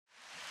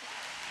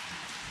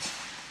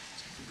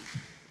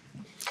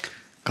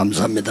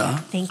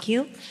감사합니다. Thank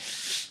you.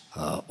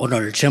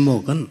 오늘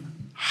제목은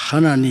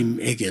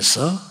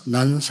하나님에게서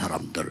난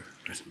사람들.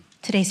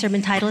 Today's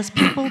sermon title is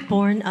People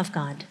Born of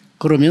God.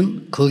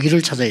 그러면 그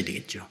길을 찾아야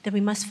되겠죠. Then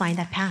we must find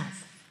that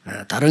path.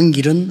 다른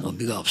길은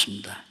의미가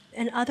없습니다.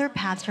 And other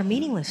paths are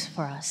meaningless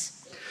for us.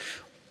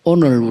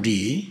 오늘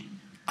우리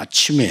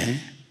아침에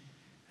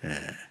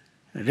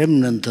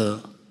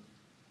렘넌트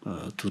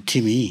두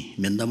팀이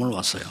면담을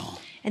왔어요.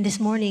 And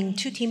this morning,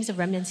 two teams of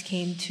remnants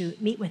came to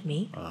meet with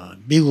me.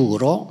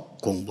 미국으로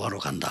공부하러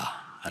간다.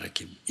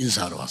 이렇게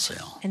인사하러 왔어요.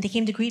 And they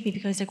came to greet me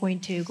because they're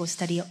going to go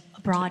study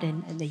abroad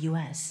in the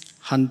U.S.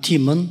 한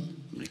팀은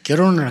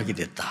결혼을 하게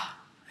됐다.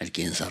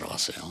 이렇게 인사하러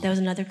왔어요. There was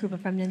another group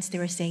of remnants. They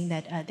were saying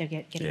that they're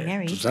getting 두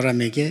married.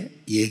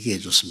 사람에게 얘기해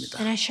줬습니다.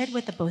 And I shared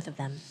with the both of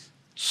them.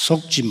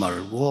 속지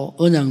말고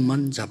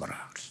언약만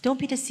잡아라. Don't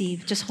be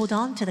deceived. Just hold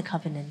on to the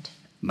covenant.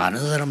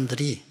 많은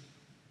사람들이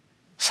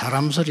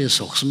사람 소리에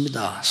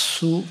속습니다.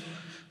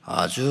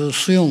 아주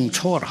수용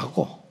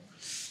초월하고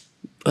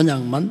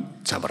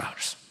언약만 잡아라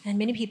그랬습니다. And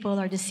many people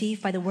are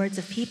deceived by the words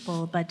of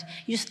people, but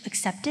you just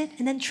accept it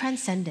and then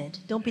transcend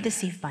it. Don't be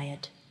deceived by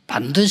it.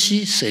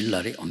 반드시 쓰일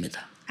날이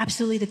옵니다.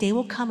 Absolutely, the day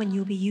will come and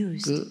you'll be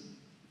used.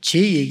 제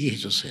얘기해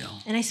줬어요.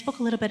 And I spoke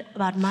a little bit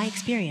about my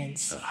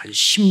experience. 한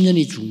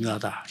 10년이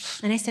중요하다.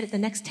 And I said that the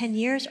next 10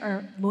 years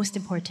are most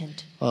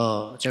important.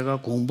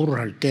 제가 공부를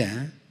할 때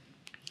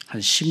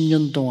한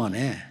 10년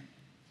동안에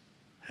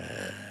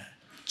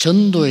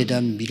전도에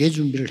대한 미래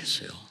준비를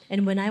했어요.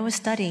 And when I was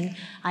studying,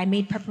 I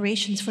made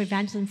preparations for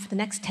evangelism for the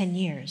next 10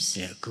 years.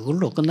 예,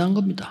 그걸로 끝난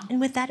겁니다.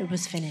 And with that, it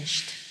was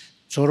finished.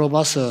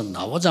 졸업해서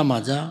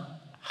나오자마자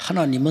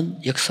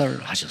하나님은 역사를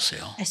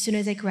하셨어요. As soon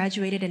as I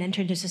graduated and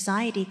entered into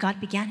society,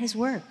 God began His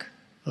work.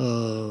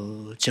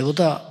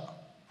 저보다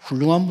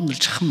훌륭한 분들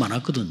참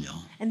많았거든요.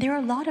 And there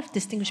are a lot of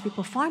distinguished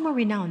people, far more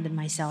renowned than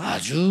myself.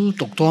 아주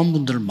똑똑한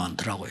분들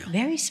많더라고요.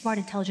 Very smart,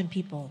 intelligent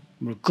people.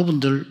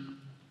 그분들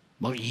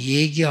막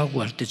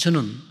얘기하고 할 때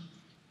저는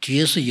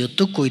뒤에서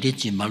엿듣고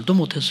이랬지 말도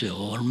못했어요.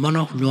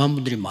 얼마나 훌륭한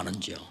분들이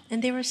많은지요.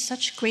 And they were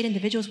such great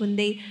individuals when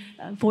they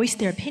voiced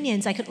their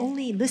opinions. I could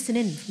only listen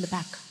in from the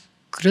back.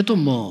 그래도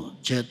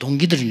제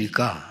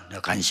동기들이니까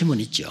내가 관심은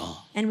있죠.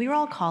 And we were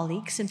all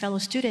colleagues and fellow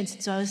students,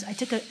 so I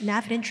took an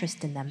avid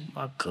interest in them.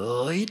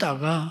 거의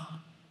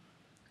다가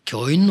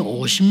교인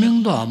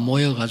 50명도 안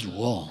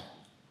모여가지고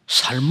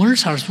삶을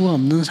살 수가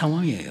없는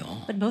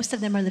상황이에요. But most of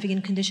them are living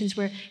in conditions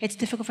where it's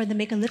difficult for them to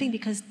make a living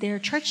because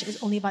their church is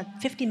only about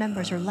 50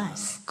 members or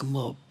less.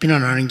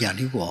 비난하는 게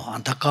아니고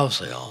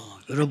안타까웠어요.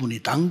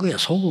 여러분이 단 거에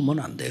속으면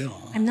안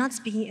돼요. I'm not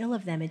speaking ill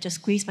of them. It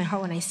just grieves my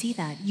heart when I see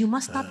that. You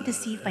must not be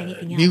deceived by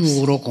anything else.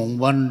 미국으로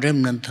공부하는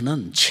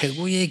렘넌트는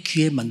최고의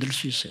기회 만들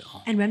수 있어요.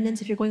 And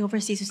remnants, if you're going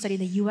overseas to study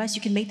in the U.S.,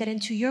 you can make that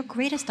into your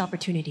greatest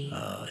opportunity.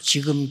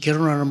 지금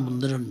결혼하는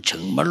분들은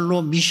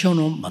정말로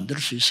미션으로 만들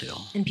수 있어요.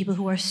 And people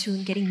who are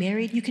soon getting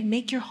married, you can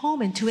make your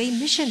home into a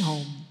mission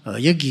home.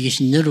 여기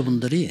계신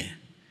여러분들이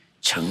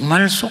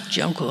정말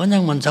속지 않고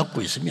언약만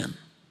잡고 있으면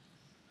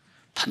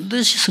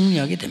반드시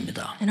승리하게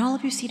됩니다. And all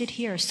of you seated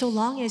here, so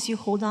long as you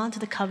hold on to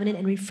the covenant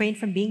and refrain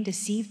from being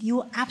deceived,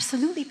 you will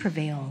absolutely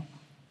prevail.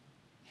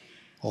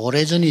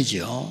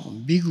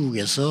 오래전이죠.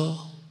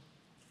 미국에서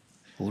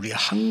우리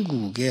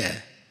한국에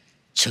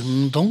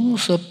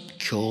정동섭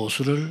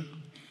교수를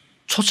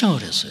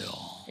초청을 했어요.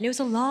 And it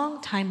was a long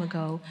time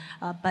ago,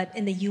 but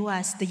in the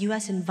U.S.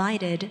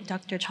 invited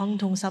Dr. Chung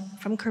Dong-sup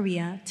from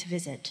Korea to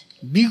visit.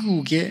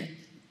 미국의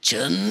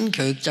전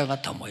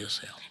교육자가 다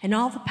모였어요. And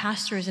all the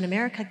pastors in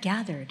America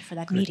gathered for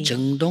that meeting.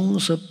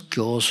 정동섭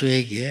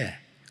교수에게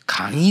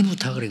강의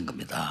부탁을 한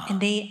겁니다.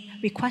 And they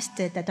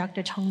requested that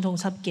Dr. Chung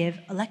Dong-sup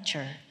give a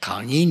lecture.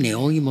 강의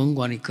내용이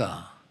뭔가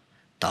하니까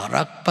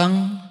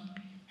다락방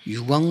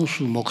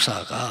유광수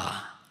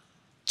목사가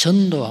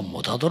전도가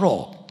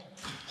못하도록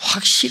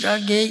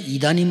확실하게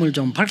이단임을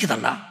좀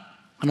밝혀달라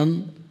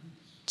하는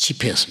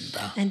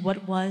집회였습니다. And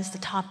what was the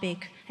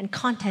topic and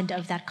content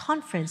of that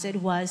conference? It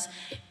was,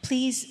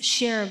 please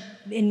share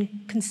in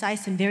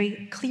concise and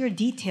very clear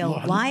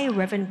detail why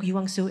Reverend Yu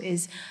Kwang-soo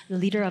is the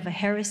leader of a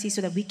heresy so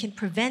that we can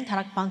prevent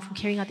Tarakbang from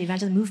carrying out the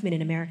evangelism movement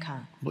in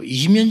America.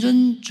 20년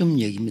전쯤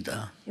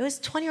얘기입니다. It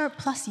was 20 or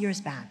plus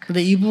years back.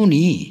 근데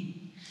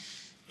이분이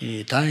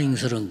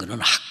다행스러운 거는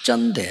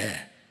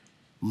학자인데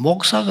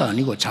목사가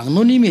아니고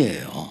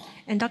장로님이에요.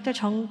 And Dr.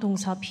 Chung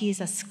Dong-sup, he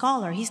is a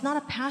scholar. He's not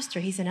a pastor.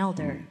 He's an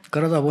elder.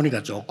 그러다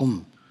보니까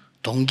조금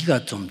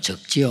동기가 좀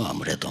적지요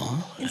아무래도.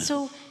 And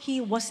so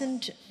he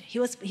wasn't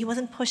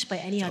pushed by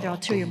any other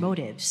ulterior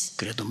motives.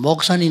 그래도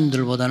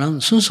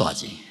목사님들보다는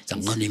순수하지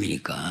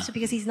장로님이니까. So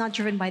because he's not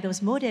driven by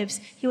those motives,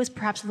 he was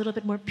perhaps a little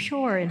bit more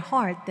pure in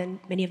heart than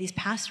many of these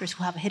pastors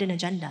who have a hidden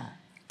agenda.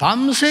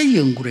 밤새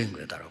연구를 한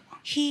거더라고.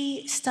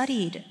 He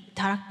studied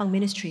Tarakbang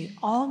ministry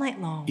all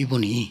night long.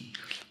 이분이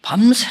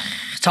밤새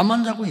잠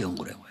안 자고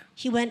연구를 한 거예요.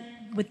 He went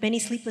with many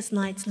sleepless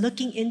nights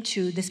looking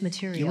into this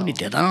material. 이분이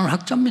대단한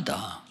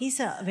학자입니다. He's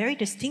a very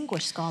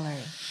distinguished scholar.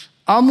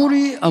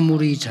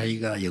 아무리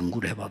자기가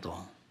연구를 해봐도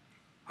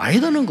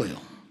아니다는 거예요.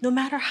 No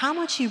matter how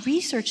much he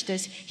researched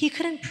this, he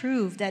couldn't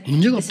prove that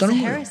문제가 this is a 없다는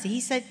거예요. heresy. He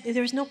said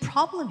there's no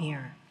problem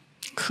here.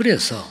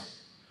 그래서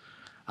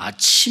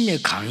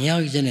아침에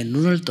강의하기 전에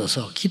눈을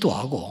떠서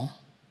기도하고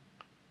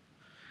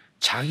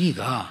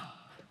자기가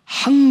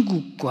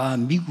한국과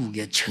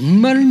미국에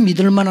정말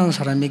믿을 만한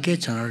사람에게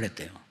전화를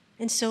했대요.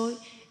 And so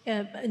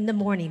in the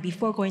morning,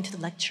 before going to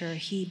the lecture,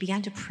 he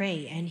began to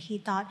pray and he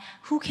thought,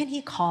 who can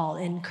he call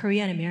in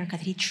Korea and America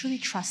that he truly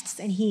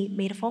trusts? And he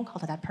made a phone call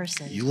to that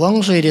person.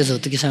 유광수에 대해서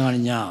어떻게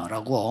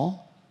생각하느냐라고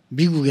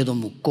미국에도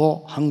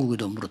묻고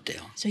한국에도 물었대요.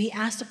 So he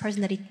asked the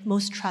person that he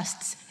most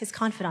trusts, his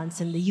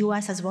confidants in the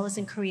U.S. as well as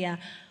in Korea,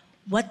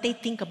 what they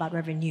think about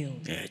Reverend Yu.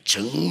 예,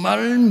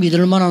 정말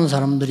믿을 만한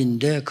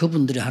사람들인데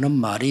그분들이 하는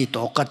말이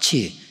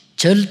똑같이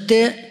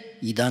절대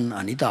이단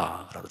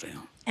아니다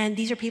그러더래요. And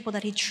these are people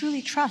that he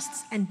truly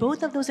trusts. And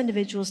both of those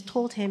individuals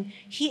told him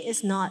he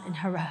is not a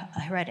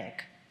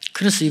heretic.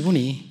 그래서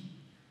이분이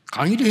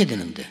강의를 해야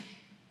되는데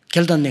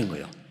결단낸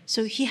거예요.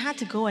 So he had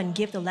to go and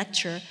give the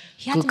lecture.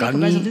 He 그 had to make a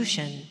강의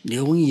resolution.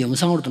 내용이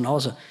영상으로도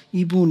나와서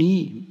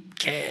이분이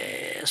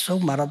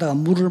계속 말하다가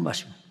물을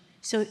마시고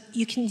So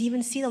you can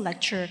even see the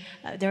lecture.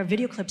 There are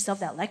video clips of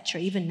that lecture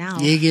even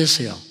now.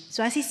 얘기했어요.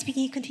 So as he's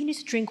speaking, he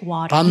continues to drink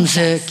water.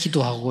 밤새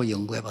기도하고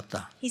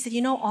연구해봤다. He said,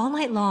 all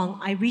night long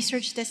I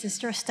researched this and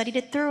studied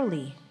it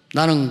thoroughly.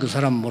 나는 그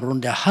사람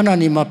모르는데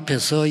하나님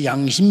앞에서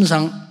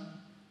양심상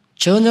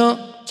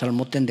전혀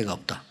잘못된 데가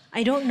없다.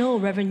 I don't know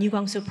Reverend Yu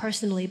Kwang-soo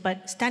personally,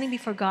 but standing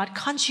before God,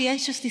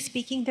 conscientiously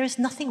speaking, there's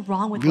nothing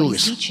wrong with what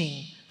he's 미국에서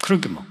teaching.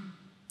 그렇게 막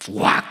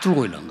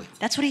들고 있는 거예요.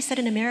 That's what he said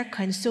in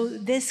America, and so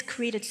this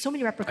created so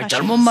many repercussions.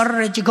 잘못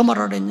말을 했지 그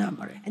말을 했냐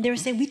말이에요. And they were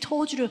saying, we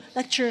told you to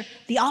lecture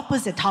the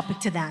opposite topic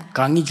to that.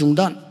 강의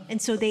중단. And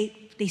so they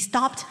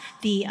stopped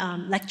the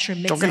lecture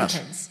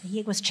mid-sentence.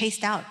 He was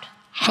chased out.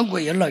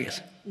 한국에 연락했어.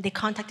 They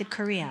contacted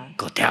Korea.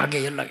 그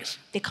대학에 연락했어.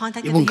 They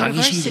contacted 이분 the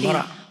강의 시키지 university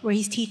마라. where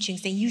he's teaching,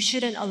 saying you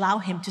shouldn't allow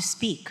him to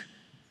speak.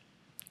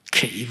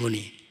 그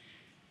이분이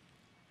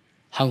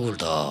한국을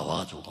더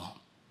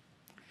와가지고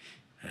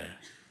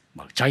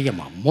막 자기가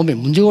막 몸에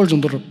문제가 올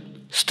정도로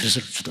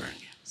스트레스를 주더라는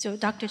거예요. So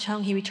Dr.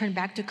 Chung, he returned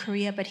back to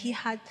Korea, but he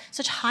had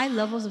such high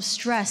levels of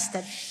stress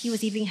that he was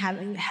even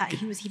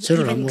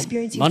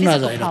experiencing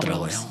만나자 physical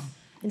problems.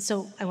 이러더라고요. And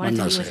so I wanted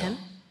to meet with 만났어요. him,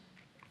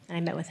 and I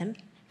met with him,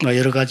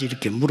 여러 가지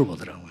이렇게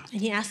물어보더라고요.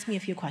 and he asked me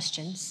a few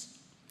questions.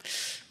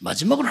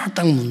 마지막으로 하나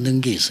딱 묻는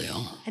게 있어요.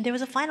 And there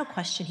was a final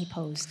question he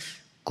posed.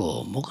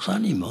 그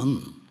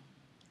목사님은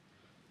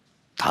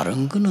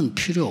다른 거는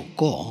필요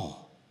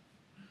없고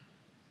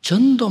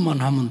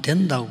전도만 하면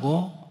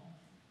된다고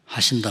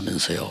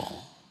하신다면서요.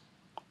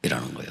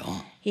 이라는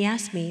거예요. He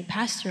asked me,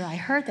 Pastor, I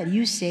heard that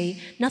you say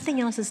nothing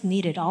else is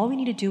needed. All we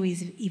need to do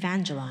is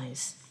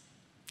evangelize.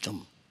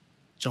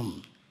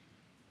 좀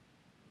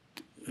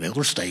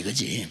외골수다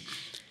이거지.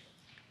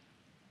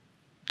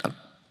 딱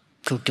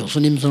그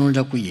교수님 손을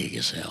잡고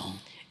얘기했어요.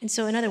 And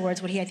so in other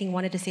words, what he I think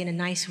wanted to say in a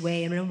nice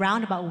way, and in a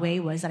roundabout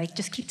way, was that I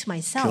just keep to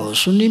myself.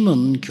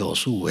 교수님은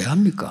교수 왜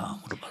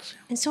합니까?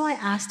 물어봤어요. And so I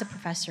asked the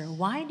professor,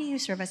 why do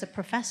you serve as a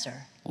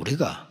professor?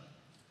 우리가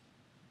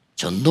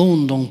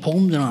전도운동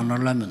복음전환 안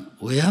하려면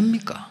왜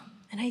합니까?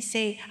 And I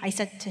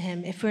said to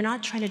him, if we're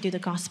not trying to do the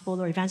gospel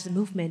or evangelism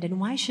movement,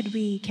 then why should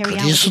we carry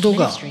out this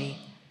그리스도가 ministry?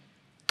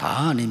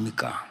 다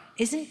아닙니까?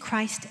 Isn't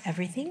Christ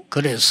everything?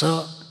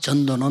 그래서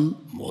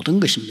전도는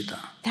모든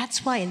것입니다.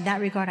 That's why in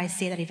that regard I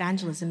say that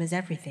evangelism is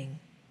everything.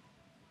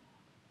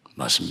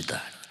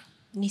 맞습니다.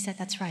 And he said,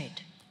 that's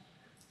right.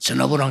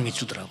 전화번호 한 개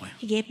주더라고요.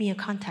 He gave me a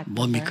contact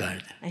뭡니까?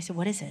 number. I said,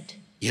 what is it?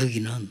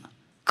 여기는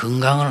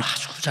건강을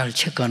아주 잘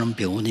체크하는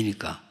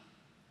병원이니까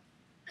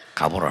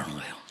가보라는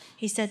거예요.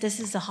 He said,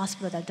 this is a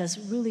hospital that does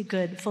really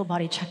good full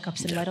body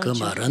checkups and why 그 don't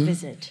you 말은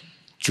visit?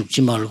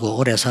 죽지 말고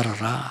오래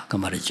살아라 그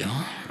말이죠.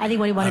 I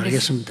think what he wanted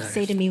알겠습니다. to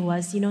say to me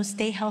was,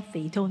 stay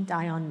healthy, don't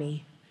die on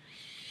me.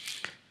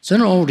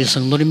 저는 우리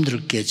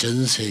성도님들께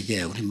전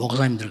세계 우리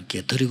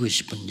목사님들께 드리고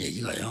싶은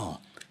얘기가요.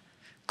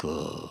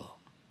 그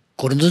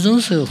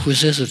고린도전서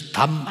후서에서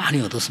답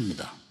많이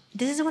얻었습니다.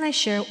 This is what I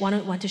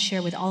want to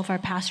share with all of our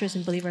pastors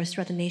and believers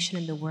throughout the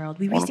nation and the world.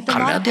 We 오늘 received a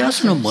lot of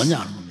갈라디아서는 answers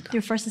뭐냐 하는 겁니다.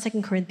 through 1st and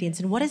 2nd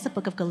Corinthians. And what is the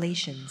book of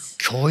Galatians?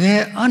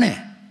 교회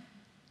안에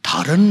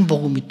다른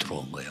복음이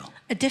들어온 거예요.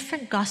 A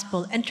different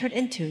gospel entered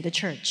into the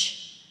church.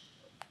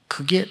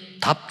 그게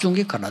답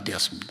중에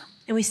갈라디아서입니다.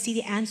 And we see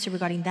the answer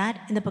regarding that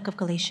in the book of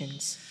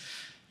Galatians.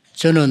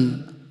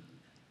 저는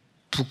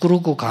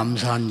부끄럽고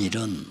감사한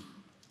일은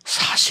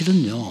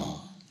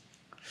사실은요.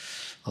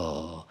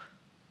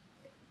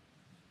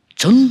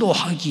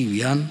 전도하기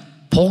위한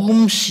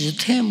복음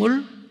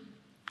시스템을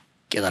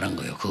깨달은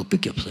거예요.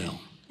 그것밖에 없어요.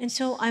 And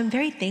so I'm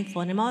very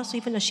thankful, and I'm also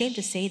even ashamed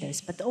to say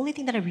this, but the only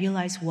thing that I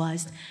realized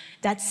was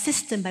that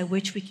system by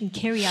which we can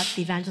carry out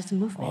the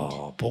evangelism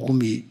movement.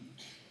 복음이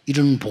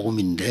이런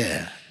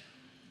복음인데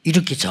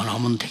이렇게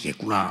전하면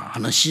되겠구나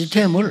하는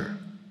시스템을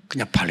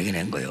그냥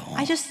발견한 거예요.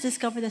 I just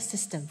discovered the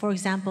system. For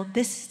example,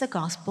 this is the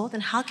gospel,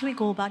 then how can we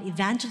go about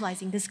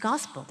evangelizing this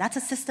gospel? That's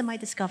a system I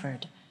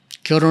discovered.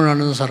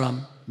 결혼하는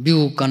사람,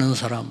 미국 가는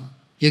사람,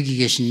 여기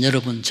계신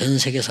여러분 전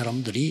세계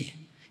사람들이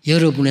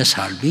여러분의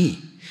삶이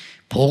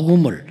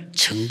복음을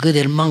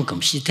증거될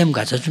만큼 시스템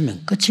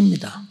갖춰주면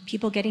끝입니다.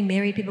 People getting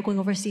married, people going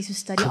overseas to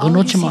study, 그거 all of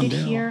you 놓치면 안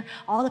seated 돼요. here,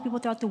 all the people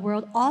throughout the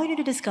world, all you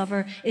need to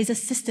discover is a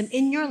system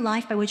in your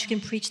life by which you can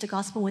preach the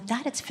gospel. With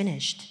that, it's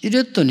finished.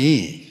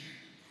 이랬더니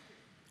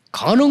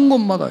가는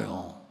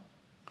곳마다요.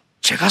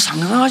 제가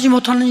상상하지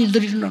못하는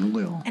일들이 일어나는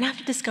거예요. And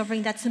after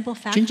discovering that simple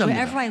fact, 진짜입니다.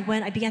 wherever I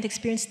went, I began to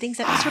experience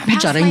things that 아무 surpassed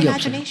잘한 my 게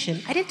없어요.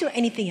 imagination. I didn't do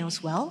anything else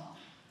well.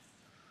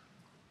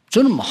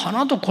 저는 뭐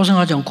하나도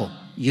고생하지 않고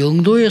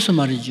영도에서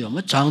말이죠.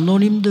 뭐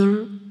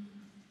장로님들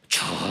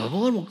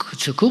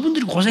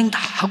그분들이 고생 다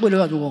하고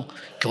이래가지고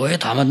교회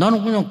다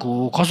나는 그냥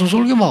가서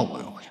설교만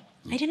하고요.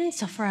 I didn't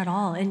suffer at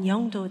all. In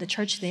Yeongdo, the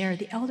church there,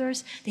 the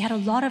elders, they had a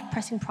lot of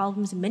pressing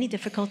problems and many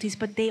difficulties,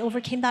 but they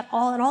overcame that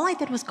all. And all I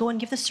did was go and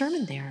give the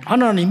sermon there.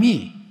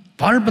 하나님이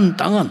밟은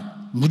땅은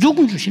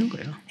무조건 주시는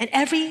거예요. And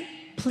every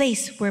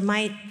place where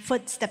my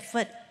foot stepped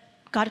foot,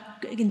 God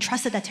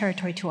entrusted that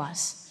territory to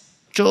us.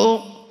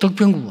 저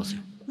덕평구 보세요.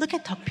 Look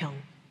at Deokpyeong.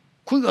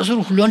 거기 가서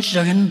훈련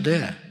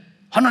시작했는데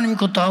하나님이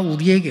그거 다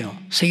우리에게요.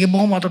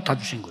 세계복음화도 다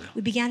주신 거예요.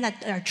 We began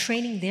our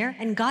training there,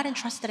 and God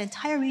entrusted that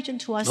entire region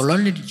to us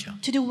놀랄 일이죠.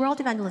 to do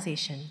world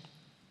evangelization.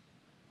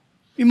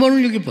 이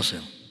말을 여기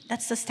보세요.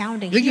 That's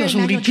astounding. 여기 Here 와서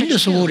in 우리 Emmanuel Church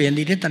빌려서 too.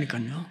 그랬는데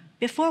이랬다니까요.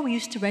 Before we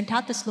used to rent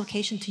out this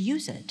location to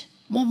use it.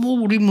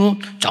 우리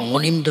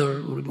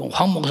장로님들, 우리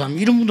황 목사님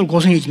이런 분들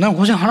고생했지. 난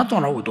고생 하나도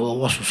안 하고 또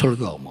와서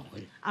설교하고 막.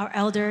 Our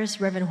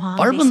elders, Reverend Huang,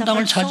 밟은 they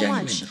땅을 suffered so 차지하게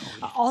much.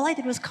 만들어. All I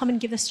did was come and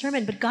give the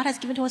sermon, but God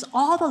has given to us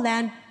all the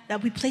land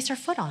that we placed our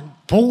foot on.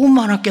 복음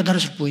하나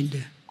깨달았을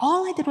뿐인데.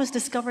 All I did was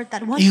discover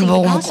that one 이거 thing, the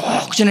복음을 gospel.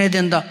 꼭 전해야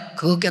된다.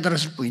 그거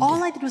깨달았을 뿐인데. All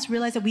I did was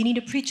realize that we need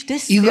to preach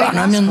this 이거 very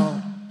안 gospel.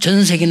 하면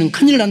전 세계는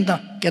큰일 난다.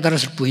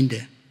 깨달았을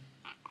뿐인데.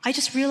 I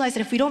just realized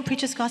that if we don't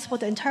preach this gospel,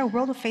 the entire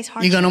world will face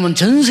hardship. 이거 안 하면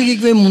전 세계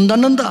교회 문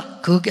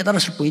닫는다. 그거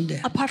깨달았을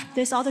뿐인데. Apart from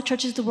this, all the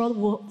churches of the world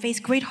will face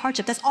great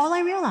hardship. That's all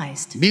I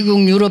realized. 미국,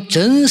 유럽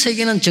전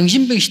세계는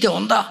정신병 시대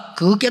온다.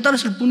 그거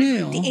깨달았을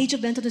뿐이에요. The age of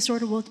mental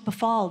disorder will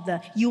befall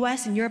the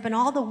U.S. and Europe and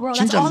all the world.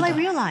 That's all I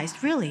진짜입니다. realized,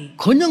 really.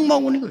 그냥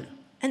막 오는 거예요.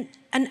 And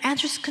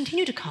answers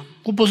continue to come.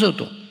 그 보세요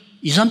또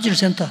 237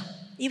 센터.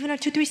 Even our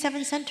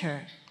 237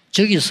 center.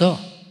 저기서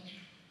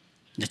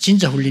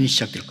진짜 훈련이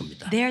시작될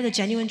겁니다. There, the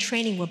genuine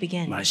training will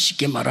begin.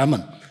 쉽게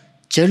말하면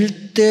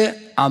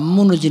절대 안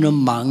무너지는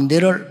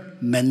망대를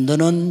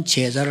만드는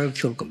제자를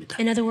키울 겁니다.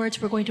 In other words,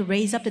 we're going to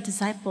raise up the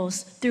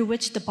disciples through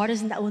which the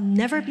partisan that will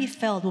never be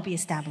felled will be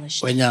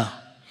established. 왜냐?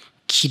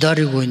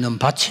 기다리고 있는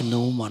밭이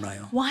너무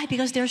많아요. Why?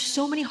 Because there are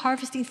so many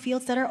harvesting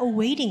fields that are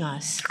awaiting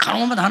us.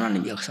 가능하면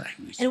하나님 역사하고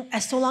있어요. And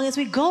as so long as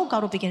we go,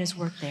 God will begin His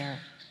work there.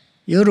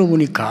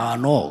 여러분이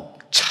간혹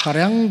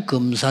차량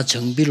검사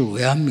정비를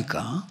왜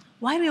합니까?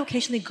 Why do we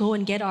occasionally go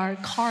and get our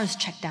cars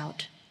checked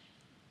out?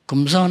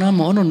 검사 안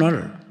하면 어느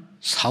날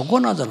사고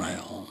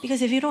나잖아요.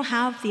 Because if you don't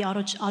have the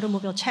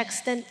automobile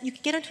checks, then you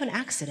can get into an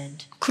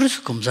accident.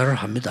 그래서 검사를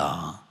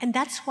합니다. And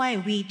that's why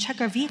we check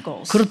our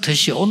vehicles.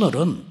 그렇듯이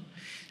오늘은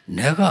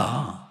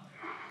내가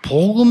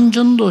복음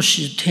전도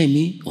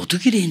시스템이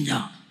어떻게 돼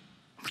있냐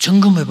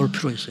점검해 볼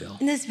필요가 있어요.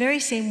 In this very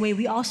same way,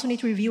 we also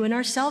need to review in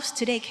ourselves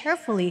today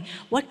carefully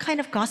what kind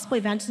of gospel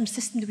evangelism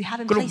system do we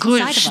have in 그럼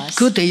place inside of us.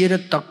 그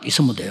대열에 딱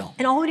있으면 돼요.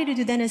 And all we need to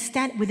do then is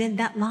stand within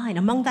that line,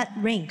 among that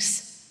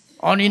ranks.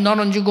 아니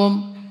나는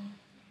지금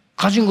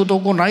가진 것도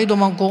없고 나이도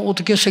많고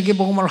어떻게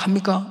세계복음화를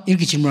합니까?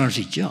 이렇게 질문할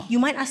수 있죠.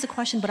 You might ask the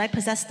question, but I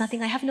possess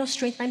nothing. I have no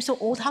strength. I'm so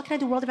old. How can I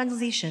do world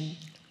evangelization?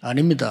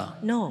 아닙니다.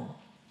 No.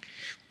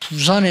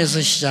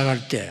 부산에서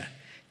시작할 때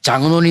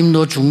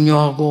장로님도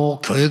중요하고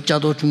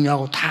교역자도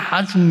중요하고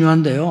다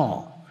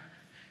중요한데요.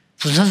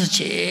 부산에서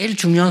제일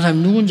중요한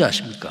사람이 누군지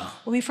아십니까?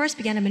 When we first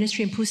began a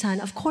ministry in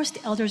Busan, of course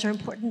the elders are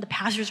important, the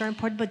pastors are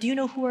important, but do you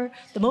know who are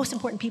the most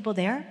important people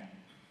there?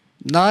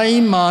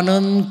 나이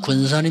많은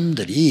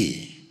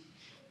권사님들이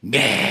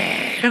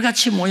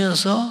매일같이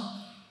모여서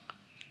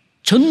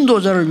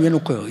전도자를 위해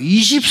놓고요.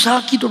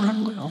 24기도를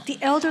하는 거예요. The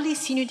elderly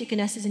senior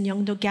deaconesses in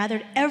Yeongdo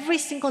gathered every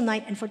single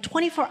night and for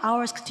 24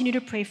 hours continue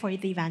to pray for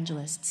the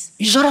evangelists.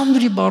 이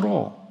사람들이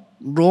바로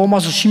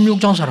로마서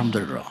 16장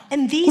사람들이라.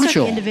 And these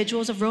그렇죠? are the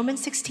individuals of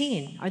Romans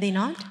 16, are they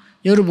not?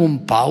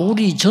 여러분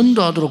바울이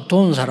전도하도록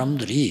도운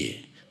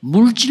사람들이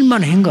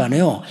물질만 한 거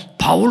아니에요.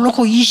 바울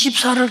놓고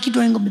 24를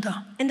기도한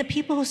겁니다. And the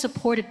people who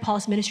supported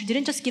Paul's ministry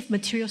didn't just give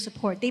material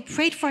support. They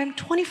prayed for him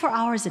 24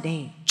 hours a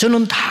day.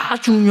 저는 다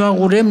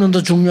중요하고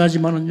렘넌도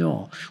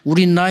중요하지만은요.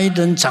 우리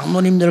나이든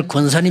장로님들,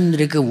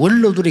 권사님들의 그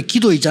원로들의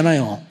기도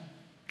있잖아요.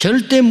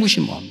 절대 무시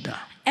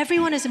못합니다.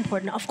 Everyone is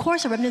important. Of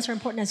course, our remnants are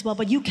important as well,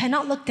 but you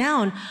cannot look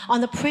down on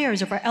the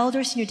prayers of our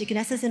elders, senior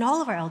deaconesses, and all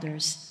of our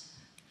elders.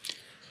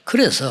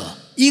 그래서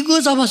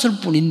이거 잡았을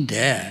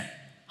뿐인데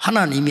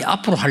하나님이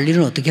앞으로 할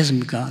일은 어떻게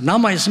했습니까?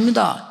 남아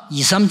있습니다.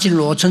 237,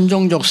 5천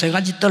종족 세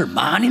가지 뜰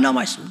많이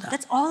남아 있습니다.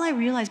 That's all I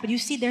realized. But you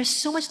see, there's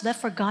so much left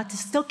for God to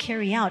still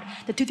carry out.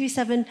 The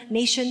 237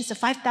 nations, the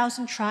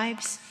 5,000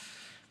 tribes.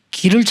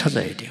 길을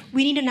찾아야 돼요.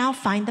 We need to now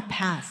find the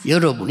path.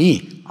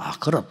 여러분이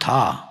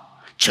그렇다.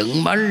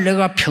 정말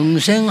내가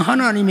평생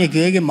하나님의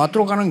계획에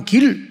맞도록 가는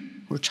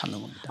길 찾는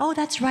겁니다. Oh,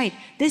 that's right.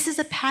 This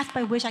is a path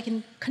by which I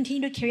can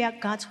continue to carry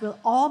out God's will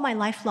all my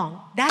life long.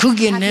 That's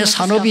거기에 the path 내 we must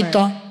산업이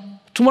discover. 있다?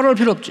 두말할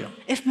필요 없죠.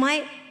 If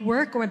my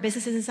work or my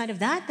business is inside of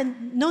that,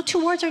 then no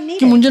two words are 그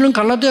needed. 문제는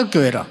갈라디아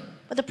교회라.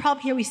 But the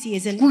problem here we see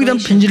is in 거기다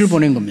Galatians, 편지를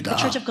보낸 겁니다.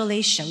 the church of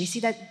Galatia. We see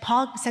that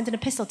Paul sent an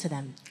epistle to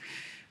them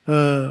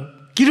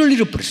길을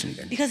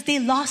잃어버렸습니다. because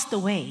they lost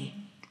the way.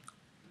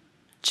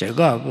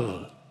 제가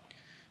그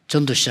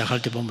전도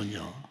시작할 때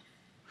보면요,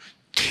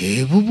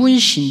 대부분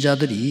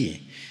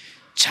신자들이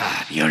자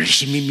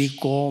열심히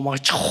믿고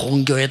막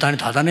좋은 교회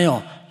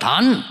다녀요.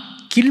 단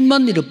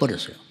길만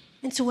잃어버렸어요.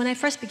 And so when I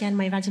first began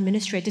my evangelism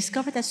ministry, I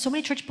discovered that so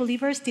many church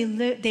believers,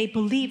 they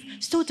believe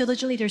so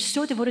diligently, they're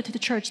so devoted to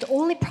the church. The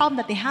only problem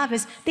that they have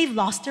is they've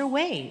lost their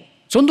way.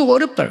 전도가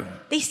어렵다.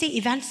 They say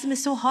evangelism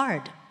is so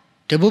hard.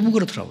 대부분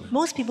그렇더라고요.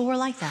 Most people were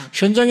like that.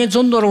 현장에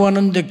전도하러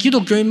왔는데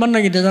기독교인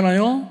만나게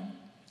되잖아요.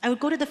 I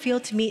would go to the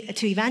field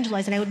to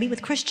evangelize, and I would meet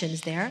with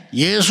Christians there.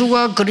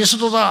 예수가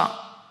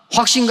그리스도다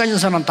확신 가진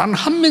사람 단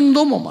한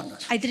명도 못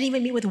만났어요. I didn't even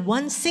meet with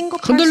one single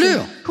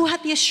흔들려요. person who had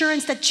the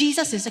assurance that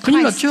Jesus is the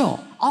큰일 Christ. 났죠.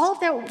 All of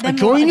them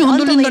교인이 were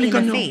undulating in their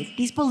흔들린다니까요. faith.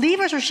 These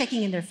believers were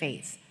shaking in their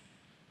faith.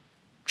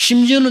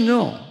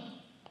 심지어는요,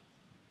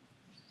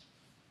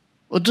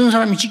 어떤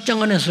사람이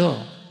직장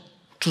안에서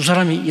두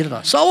사람이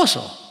이러다 싸웠어.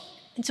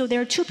 And so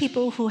there are two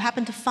people who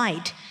happened to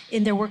fight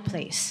in their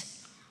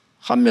workplace.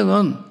 한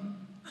명은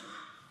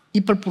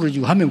이빨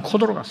부러지고 한 명은 코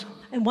돌아갔어.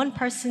 And one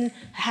person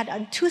had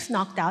a tooth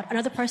knocked out.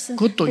 Another person,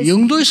 그것도 his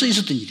영도에서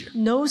있었던 일이에요.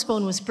 nose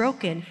bone was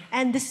broken.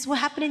 And this is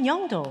what happened in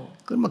Yeongdo.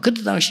 그럼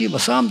그때 당시 뭐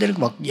싸움 되니까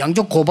막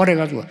양쪽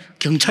고발해가지고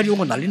경찰이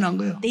오고 난리 난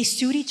거예요. They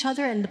sued each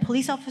other, and the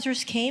police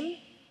officers came.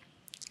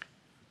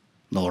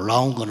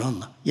 놀라운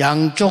거는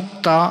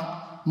양쪽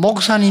다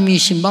목사님이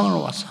신방을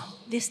왔어.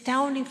 The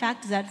astounding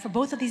fact is that for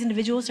both of these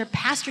individuals, their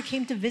pastor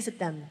came to visit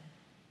them.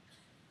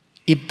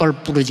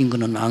 이빨 부러진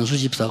거는 안수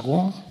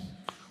집사고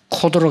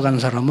코 돌아간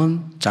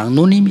사람은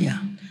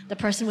장로님이야. The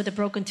person with the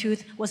broken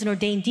tooth was an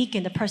ordained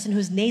deacon. The person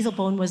whose nasal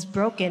bone was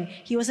broken,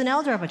 he was an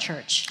elder of a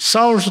church.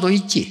 싸울 수도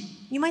있지.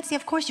 You might say,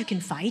 of course you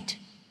can fight.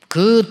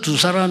 그 두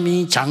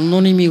사람이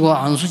장로님이고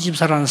안수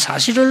집사라는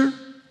사실을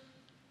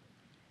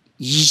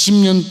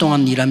 20년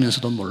동안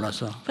일하면서도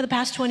몰랐어. For the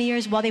past 20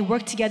 years, while they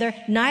worked together,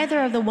 neither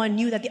of the one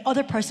knew that the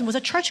other person was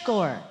a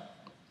churchgoer.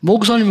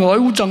 목사님이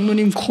아이고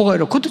장로님 코가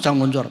이래. 그때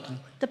장로인 줄 알았다.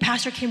 The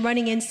pastor came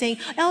running in saying,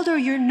 Elder,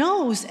 your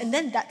nose. And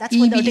then that's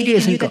when the 입이 ordained deacon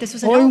knew 이랬으니까 that this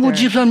was an 아이고 elder.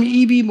 집사님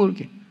입이 뭐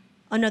이렇게.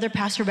 Another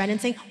pastor ran in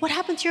saying, what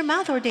happened to your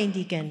mouth, ordained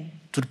deacon?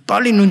 둘이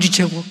빨리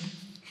눈치채고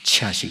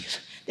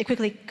치하시겠어. They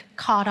quickly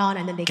caught on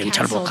and then they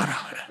경찰 canceled, 못 가라.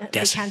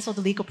 they 됐어. canceled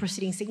the legal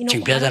proceedings saying, why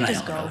don't we 창피하잖아요.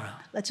 just go?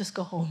 Let's just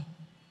go home.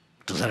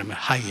 두 사람이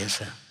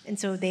하이했어요. And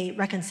so they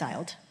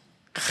reconciled.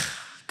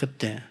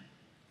 그때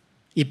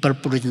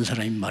이빨 부러진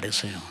사람이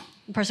말했어요.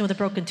 The person with a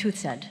broken tooth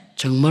said,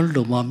 정말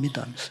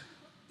너무합니다.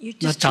 You're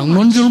나 just too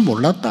장로인 much. 줄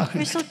몰랐다.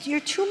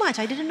 You're too much.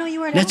 I didn't know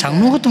you were an 내 elder.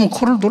 장로 같으면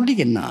코를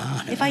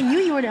돌리겠나. If I knew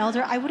you were an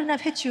elder, I wouldn't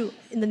have hit you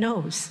in the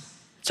nose.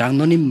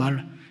 장로님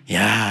말,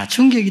 야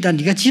충격이다.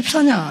 네가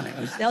집사냐.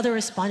 The elder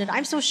responded,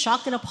 I'm so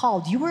shocked and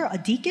appalled. You were a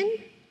deacon?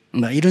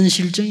 이런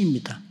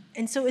실정입니다.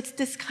 And so it's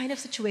this kind of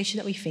situation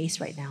that we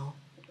face right now.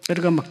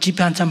 그러니까 막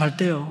집회 한참 할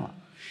때요.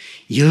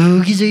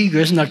 여기저기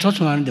교회에서 날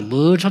초청하는데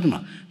뭘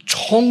초청하나?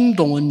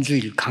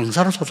 총동원주일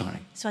강사로 초청하네.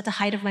 So at the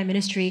height of my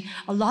ministry,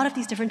 a lot of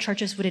these different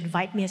churches would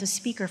invite me as a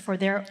speaker for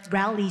their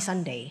rally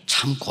Sunday.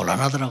 참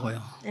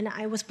곤란하더라고요. And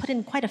I was put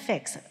in quite a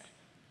fix.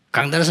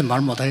 강단에서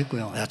말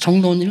못하겠고요. 야,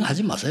 총동원주일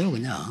하지 마세요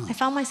그냥. I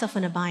found myself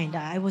in a bind.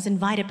 I was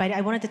invited, but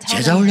I wanted to tell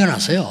제자 them,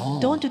 훈련하세요.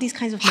 don't do these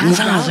kinds of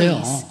mass 항상 하세요.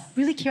 rallies.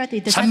 Really care at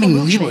the disciple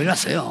 365일 movement.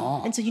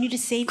 하세요. And so you need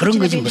to save 그런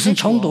each and 거지 every 무슨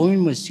individual. 총동원이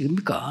뭐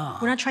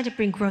지금입니까? We're not trying to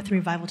bring growth and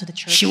revival to the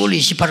church. 10월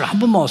 28일 한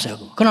번만 오세요.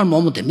 그날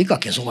오면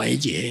됩니까? 계속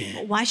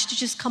와야지. Why should you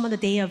just come on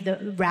the day of the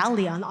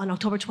rally on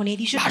October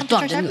 28th? You should come 말도 to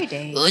안 church 되는 every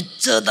day. 거.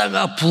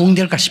 어쩌다가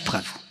부흥될까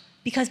싶어가지고.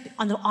 Because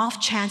on the off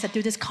chance that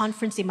through this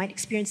conference they might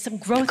experience some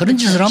growth in 그런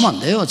the 짓을 church. 하면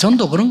안 돼요.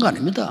 전도 그런 거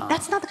아닙니다.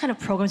 That's not the kind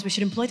of programs we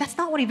should employ. That's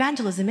not what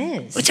evangelism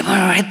is.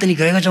 어쩌면 했더니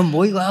교회가 좀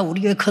모이고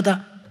우리 교회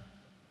크다.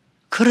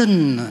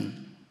 그런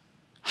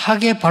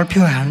하게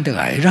발표해야 하는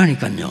데가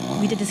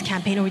아니라니까요. We did this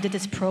campaign or we did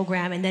this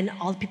program and then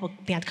all the people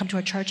began to come to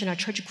our church and our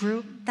church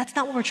grew. That's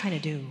not what we're trying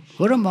to do.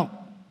 그럼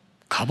막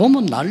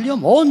가보면 난리야.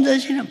 온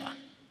대신에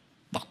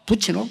막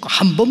붙여놓고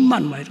한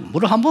번만 막 이러고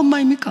뭘 한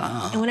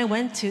번만입니까? And when I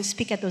went to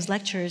speak at those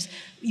lectures,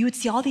 you would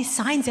see all these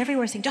signs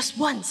everywhere saying just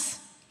once.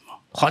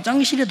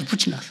 화장실에도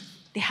붙여놨어.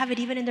 They have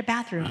it even in their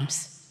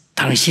bathrooms.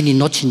 당신이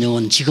놓친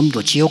영혼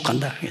지금도 지옥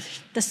간다.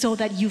 The soul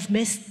that you've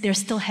missed, they're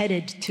still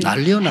headed to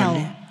난리요 난리.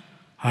 hell.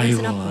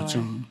 아이고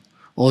좀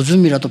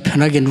오줌이라도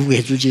편하게 누구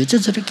해주지 어째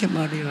저렇게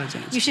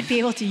말해가지고. You should be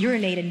able to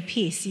urinate in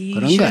peace. You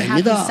그런 거 shouldn't have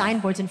아닙니다. these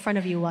signboards in front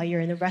of you while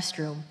you're in the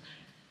restroom.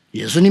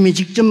 예수님이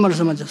직접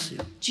말씀하셨어요.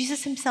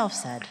 Jesus himself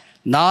said,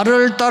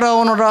 나를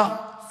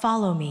따라오너라.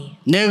 follow me,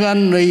 내가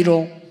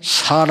너희로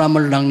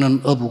사람을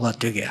낚는 어부가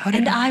되게 and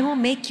하리라. I will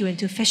make you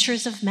into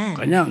fishers of men.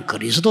 그냥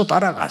그리스도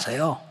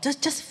따라가세요.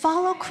 Just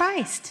follow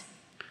Christ.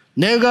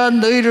 내가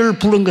너희를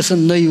부른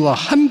것은 너희와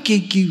함께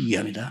있기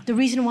위함이다. The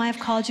reason why I've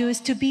called you is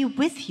to be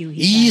with you.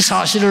 이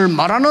사실을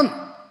말하는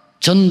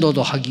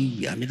전도도 하기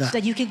위함이다. So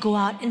that you can go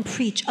out and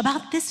preach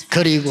about this fact.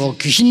 그리고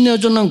귀신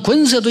내쫓는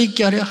권세도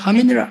있게 하려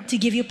함이니라. To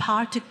give you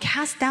power to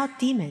cast out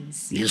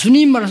demons.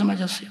 예수님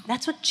말씀하셨어요.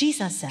 That's what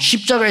Jesus said.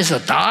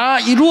 십자가에서 다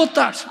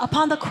이루었다.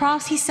 Upon the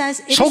cross, he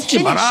says, it is 속지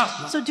finished.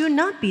 마라. So do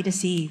not be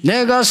deceived.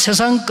 내가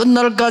세상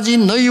끝날까지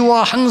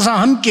너희와 항상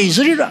함께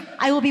있으리라.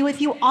 I will be with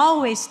you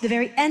always to the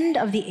very end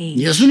of the age.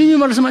 예수님이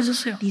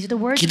말씀하셨어요. These are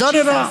the words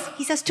기다려라. Jesus.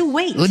 He says to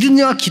wait.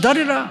 어딨냐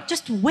기다려라.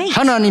 Just wait.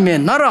 하나님의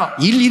나라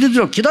일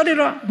이루도록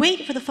기다려라.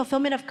 Wait for the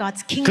fulfillment of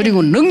God's kingdom.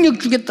 그리고 능력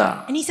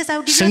주겠다. And he says, I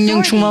will give you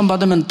성령 authority. 충만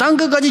받으면 땅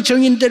끝까지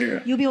증인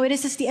되리라. You'll be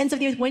witnesses to the ends of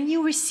the earth when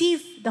you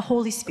receive the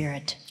Holy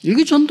Spirit.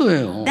 이게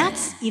전도예요.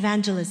 That's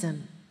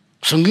evangelism.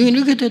 성경이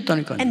이렇게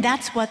됐다니까요. And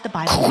that's what the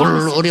Bible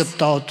그걸 promises.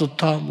 어렵다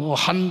어떻다 뭐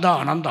한다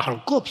안 한다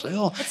할 거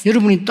없어요.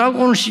 여러분이 딱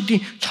오늘 CD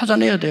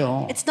찾아내야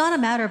돼요. It's not a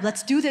matter of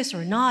let's do this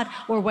or not,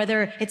 or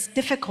whether it's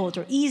difficult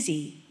or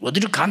easy.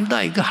 어디를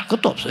간다 이거 할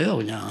것도 없어요.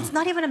 그냥 It's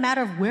not even a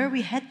matter of where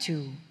we head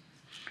to.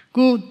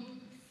 그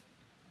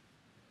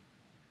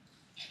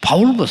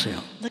바울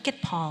보세요. Look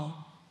at Paul.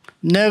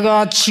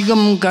 내가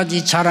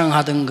지금까지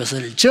자랑하던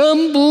것을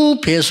전부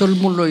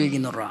배설물로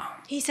여기노라.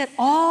 He said,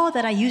 all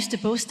that I used to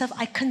boast of,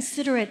 I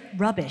consider it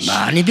rubbish.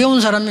 많이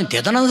배운 사람이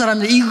대단한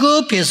사람인데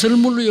이거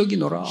배설물로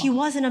여기노라. He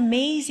was an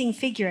amazing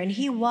figure and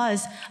he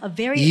was a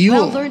very 이유.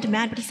 well-learned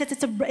man, but he said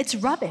it's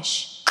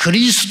rubbish.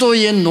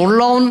 그리스도의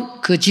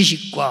놀라운 그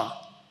지식과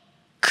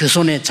그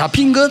손에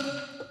잡힌 것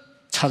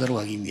찾으러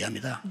가기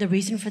위함이다. The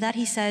reason for that,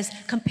 he says,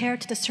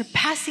 compared to the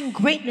surpassing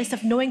greatness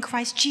of knowing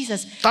Christ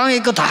Jesus.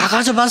 땅의 거 다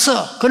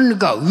가져봤어.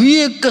 그러니까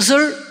위의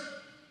것을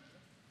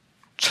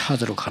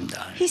찾으러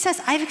갑니다. He says,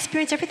 I've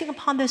experienced everything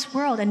upon this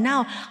world and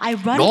now I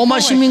run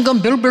로마 forward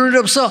시민권 별별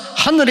없어.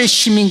 하늘의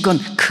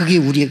시민권 그게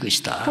우리의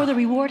것이다. for the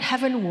reward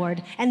heavenward.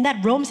 And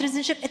that Rome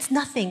citizenship, it's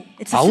nothing.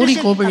 It's the 바울이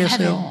citizenship of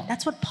고백했어요. heaven.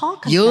 That's what Paul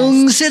confessed.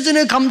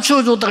 영세전에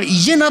감추어줬다가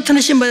이제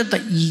나타내신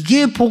바였다.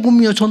 이게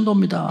복음이요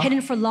전도입니다.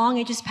 Hidden for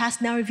long ages past,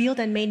 now revealed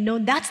and made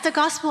known. That's the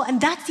gospel and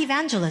that's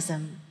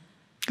evangelism.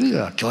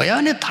 그러니까 교회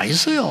안에 다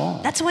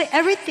있어요. That's why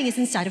everything is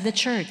inside of the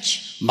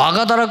church.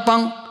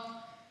 마가다락방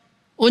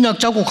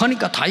언약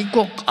자국하니까 다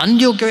있고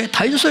안디옥 교회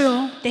다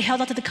있어요. They held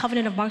out to the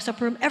covenant of Mark's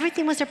upper room.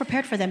 Everything was there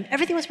prepared for them.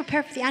 Everything was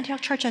prepared for the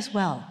Antioch church as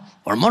well.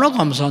 얼마나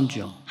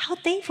감사한지요. How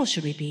thankful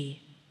should we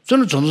be?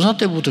 저는 전도사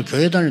때부터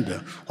교회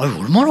다니는데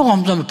얼마나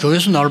감사하면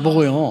교회에서 날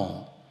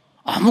보고요.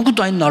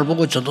 아무것도 아닌 날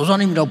보고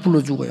전도사님이라고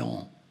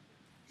불러주고요.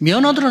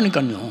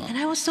 미안하더라니까요. And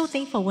I was so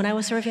thankful when I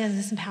was serving as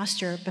assistant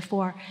pastor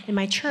before in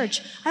my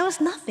church. I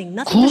was nothing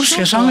그 to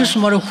show 세상에서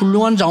for. 말해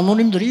훌륭한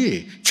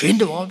장로님들이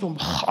죄인데 와가지고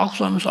막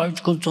악수하면서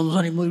그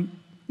전도사님 뭐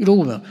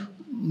이러고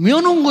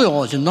미안한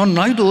거예요. 난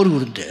나이도 어리고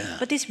그런데.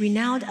 But these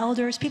renowned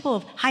elders, people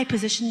of high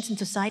positions in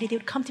society, they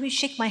would come to me,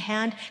 shake my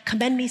hand,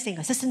 commend me, saying,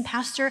 assistant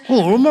pastor.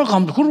 얼마나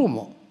감사. 그러고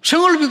뭐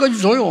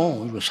생활비까지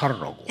줘요. 이거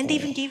살아라고. And they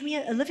even gave me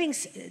a living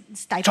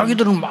stipend.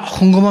 자기들은 막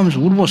헌금하면서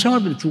우리 뭐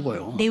생활비를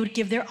주고요. They would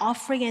give their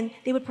offering and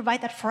they would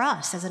provide that for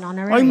us as an 아니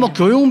honorarium. 뭐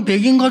교육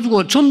배경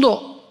가지고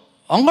전도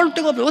안 갈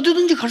데가 없어요.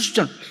 어디든지 갈 수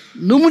있잖아.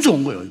 너무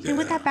좋은 거예요. 이게. And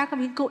with that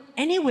background, we could go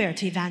anywhere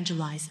to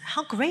evangelize.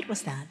 How great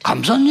was that?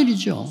 감사한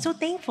일이죠. So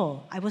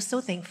thankful. I was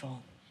so thankful.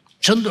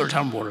 전도를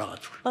잘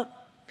몰라가지고. But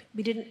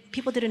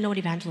people didn't know what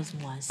evangelism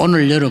was.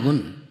 오늘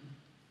여러분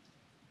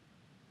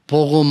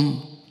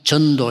복음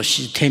전도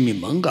시스템이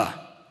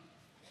뭔가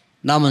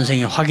남은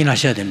생에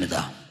확인하셔야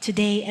됩니다.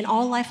 Today and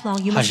all life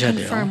long, you must 하셔야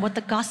돼요. confirm what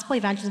the gospel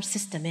evangelism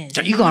system is.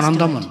 자, 이거 안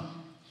한다면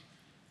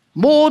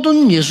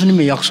모든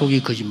예수님의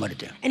약속이 거짓말이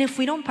돼요. And if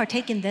we don't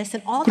partake in this,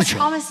 then all the 그렇죠.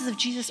 promises of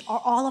Jesus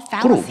are all a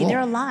fallacy. 그러고.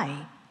 They're a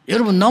lie.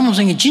 여러분 남은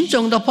생에 진짜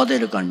응답 받아야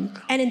될 거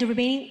아닙니까? And in the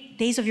remaining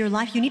days of your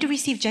life, you need to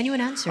receive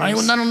genuine answers.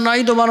 아이고 나는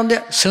나이도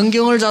많은데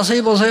성경을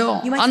자세히 보세요.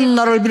 You might say-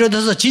 안나를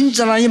비롯해서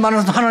진짜 나이 많은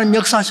하나님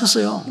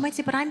역사하셨어요. You might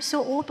say, but I'm so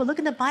old. But look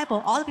in the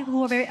Bible. All the people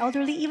who are very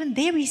elderly, even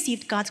they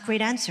received God's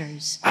great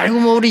answers. 아이고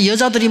뭐 우리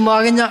여자들이 뭐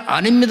하겠냐?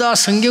 아닙니다.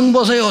 성경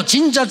보세요.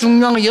 진짜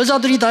중요한 건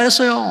여자들이 다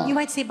했어요. You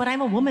might say, but I'm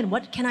a woman.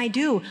 What can I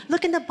do?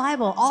 Look in the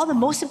Bible. All the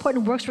most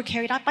important works were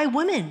carried out by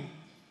women.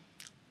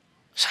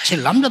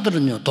 사실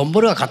남자들은요 돈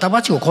벌어가 갖다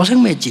바치고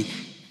고생했지.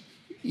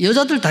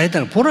 여자들 다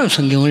했다는 보라요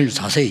성경을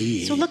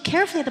자세히. So look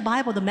carefully at the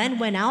Bible. The men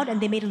went out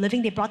and they made a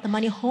living. They brought the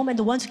money home, and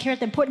the ones who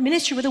carried the important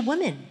ministry were the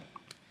women.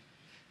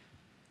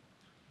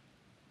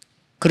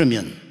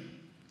 그러면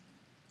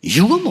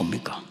이유가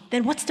뭡니까?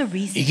 Then what's the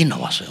reason? 이게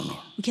나왔어요 오늘.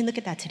 We can look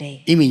at that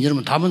today. 이미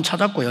여러분 답은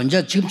찾았고요.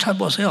 이제 지금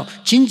찾아보세요.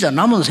 진짜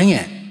남은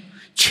생에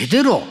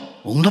제대로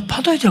응답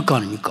받아야 될 거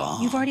아닙니까?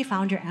 You've already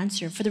found your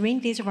answer. For the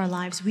remaining days of our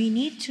lives, we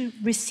need to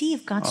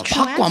receive God's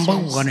true 받고 안 받고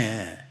answers.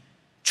 가네.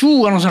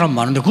 죽어가는 사람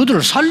많은데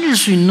그들을 살릴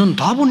수 있는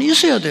답은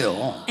있어야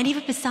돼요. And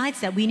even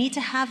besides that, we need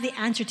to have the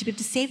answer to be able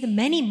to save the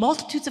many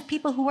multitudes of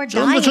people who are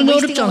전부 dying and 전혀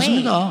wasting 어렵지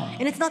away. 않습니다.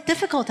 And it's not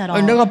difficult at all.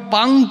 아니, 내가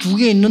빵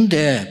 2개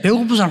있는데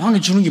배고픈 사람 한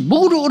개 주는 게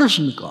뭐가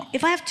어렵습니까?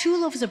 If I have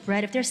 2 loaves of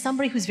bread, if there's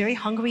somebody who's very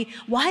hungry,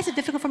 why is it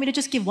difficult for me to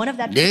just give one of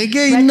that 4개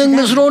bread to 있는 them?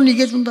 것으로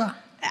 4개 준다.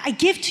 I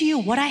give to you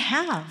what I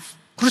have.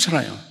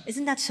 그렇잖아요.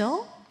 Isn't that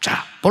so?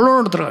 자,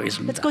 본론으로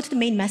들어가겠습니다. Let's go to the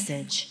main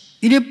message.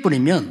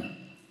 이래버리면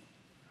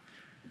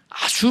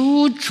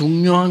아주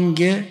중요한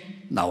게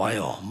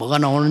나와요. 뭐가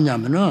나오느냐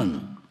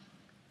하면은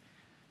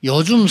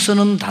요즘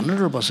쓰는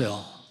단어를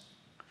보세요.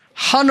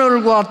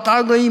 하늘과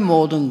땅의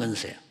모든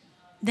권세.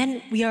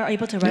 Then we are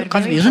able to write.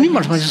 예수님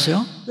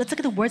말씀하셨어요? Let's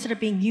look at the words that are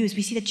being used.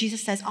 We see that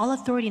Jesus says, "All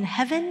authority in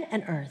heaven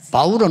and earth."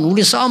 바울은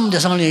우리 싸움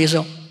대상을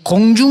얘기해서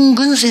공중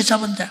권세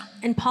잡은 자.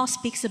 And Paul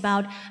speaks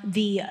about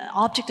the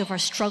object of our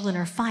struggle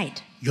and our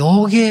fight.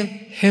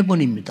 요게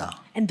heaven입니다.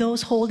 And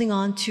those holding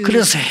on to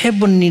그래서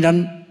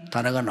heaven이란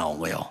단어가 나온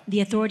거예요. the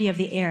authority of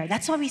the air.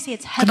 That's why we say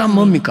it's 그다음 heavenly.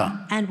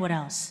 뭡니까? And what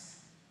else?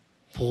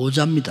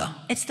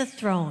 보좌입니다. It's the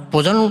throne.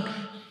 보좌는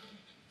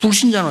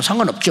불신자는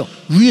상관없죠.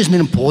 위에서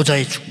내는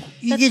보좌의 주고.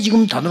 이게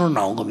지금 단어로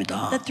나온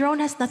겁니다. The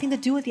throne has nothing to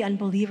do with the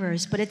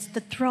unbelievers, but it's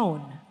the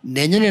throne.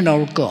 내년에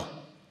나올 거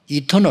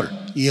이터널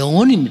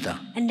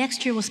영원입니다. And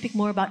next year we'll speak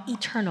more about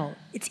eternal.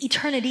 It's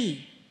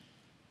eternity.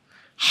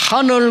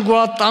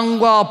 하늘과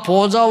땅과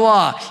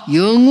보좌와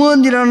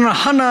영원이라는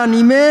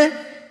하나님의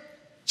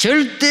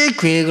절대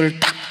계획을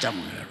딱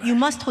잡는 거예요. You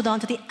must hold on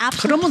to the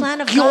absolute 그러면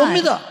plan of 그게 God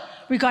옵니다.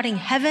 regarding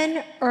heaven,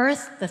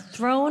 earth, the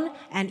throne,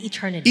 and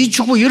eternity. 이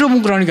축복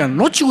여러분 거라니까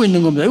놓치고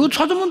있는 겁니다. 이거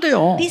찾으면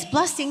돼요. These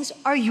blessings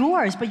are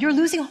yours, but you're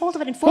losing hold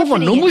of it and 그거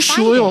forfeiting 너무 it.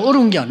 쉬워요.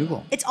 어려운 게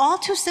아니고. It's all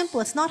too simple.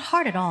 It's not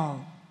hard at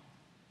all.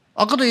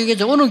 아까도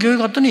얘기했죠. 어느 교회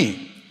갔더니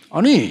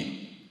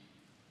아니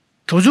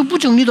교육부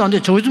정리도 안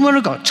돼. 저주만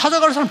할까?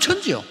 찾아갈 사람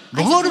천지요.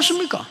 뭐가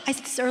어렵습니까? I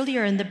said this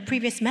earlier in the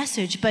previous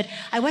message, but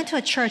I went to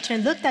a church and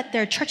I looked at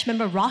their church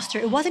member roster.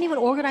 It wasn't even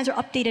organized or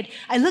updated.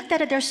 I looked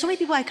at it. There are so many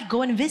people I could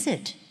go and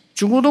visit.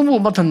 중고등부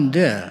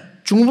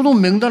맡았는데 중고등부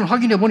명단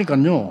확인해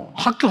보니까요.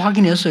 학교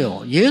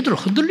확인했어요. 얘들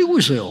흔들리고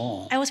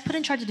있어요. I was put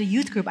in charge of the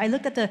youth group. I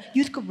looked at the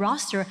youth group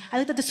roster. I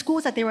looked at the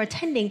schools that they were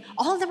attending.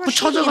 All of them were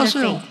shaking in their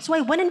faith. So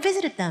I went and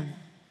visited them.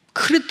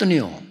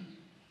 그랬더니요.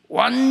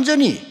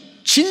 완전히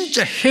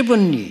진짜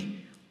헤븐리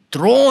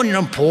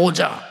드론이라는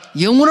보좌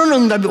영원한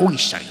응답이 오기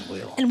시작한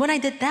거예요. And when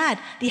I did that,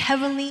 the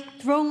heavenly,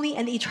 thronely,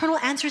 and the eternal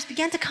answers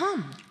began to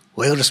come.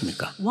 왜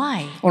그렇습니까?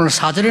 Why? 오늘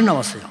 4절에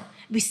나왔어요.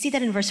 We see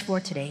that in verse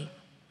 4 today.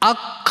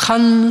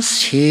 악한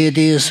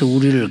세대에서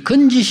우리를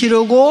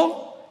건지시려고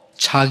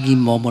자기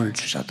몸을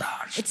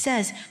주자다. It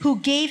says,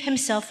 who gave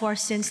himself for our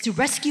sins to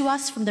rescue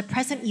us from the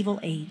present evil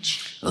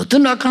age.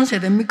 어떤 악한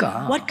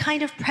세대입니까? What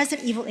kind of present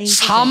evil age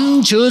is it?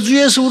 삶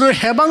저주에서 우리를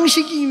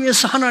해방시키기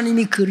위해서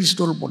하나님이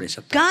그리스도를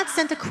보내셨다. God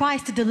sent the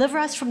Christ to deliver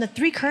us from the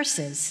three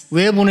curses.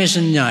 왜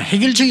보내셨냐?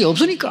 해결책이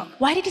없으니까.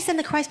 Why did he send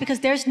the Christ?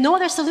 Because there's no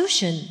other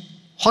solution.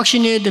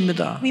 확신해야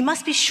됩니다. We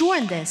must be sure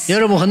in this.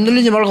 여러분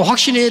흔들리지 말고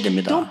확신해야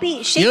됩니다. Don't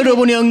be shaken.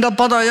 여러분이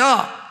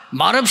응답받아야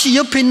말없이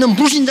옆에 있는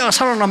불신자가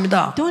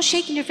살아납니다. Don't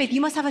shake in your faith.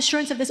 You must have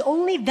assurance of this.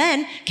 Only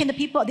then can the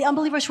people, the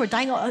unbelievers who are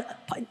dying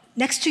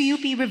next to you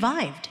be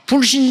revived.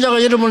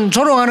 불신자가 여러분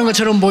조롱하는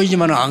것처럼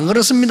보이지만 안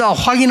그렇습니다.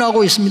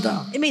 확인하고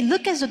있습니다. It may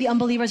look as though the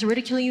unbelievers are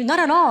ridiculing you. Not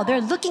at all.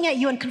 They're looking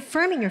at you and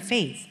confirming your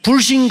faith.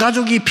 불신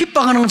가족이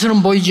핍박하는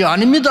것처럼 보이지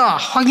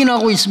아닙니다.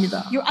 확인하고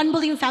있습니다. Your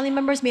unbelieving family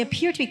members may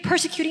appear to be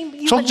persecuting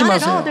you, but 속지 not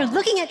at all. 마세요. They're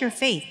looking at your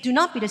faith. Do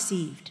not be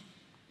deceived.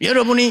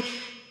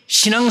 여러분이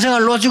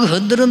신앙생활 놓치고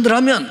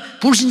흔들흔들하면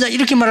불신자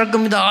이렇게 말할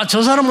겁니다. 아,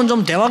 저 사람은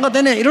좀 대화가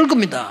되네 이럴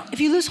겁니다.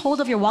 If you lose hold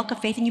of your walk of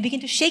faith and you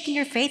begin to shake in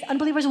your faith,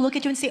 unbelievers will look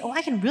at you and say, "Oh,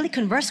 I can really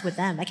converse with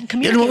them. I can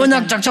communicate 여러분 with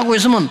언약 them." 쫙 잡고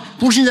있으면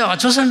불신자가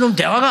저 사람 좀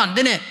대화가 안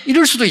되네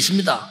이럴 수도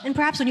있습니다. And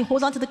perhaps when you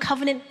hold on to the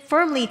covenant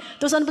firmly,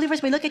 those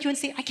unbelievers may look at you and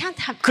say, "I can't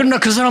have, 그러나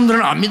그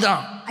사람들은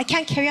압니다. I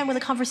can't carry on with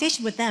a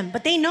conversation with them."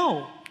 But they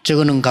know.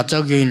 저거는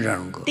가짜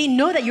교인이라는 거 They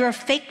know that you're a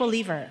fake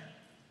believer.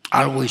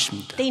 알고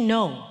있습니다. They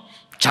know.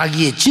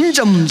 자기의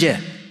진짜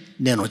문제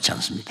내놓지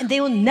않습니다. And they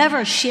will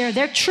never share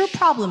their true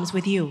problems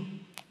with you.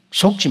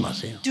 속지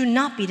마세요. Do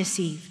not be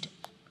deceived.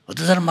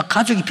 어떤 사람 막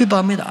가족이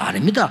핍박합니다.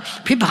 아닙니다.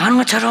 핍박하는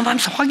것처럼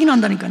하면서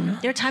확인한다니까요.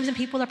 There are times when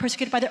people are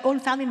persecuted by their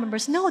own family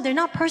members. No, they're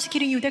not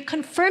persecuting you. They're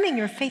confirming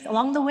your faith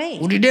along the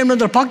way. 우리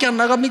렘넌트들 밖에 안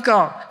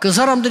나갑니까? 그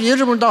사람들이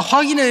여러분을 다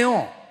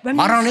확인해요.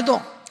 말 안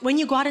해도. When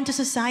you go out into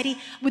society,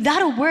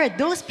 without a word,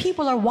 those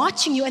people are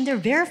watching you and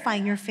they're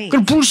verifying your faith.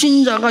 그럼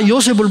불신자가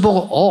요셉을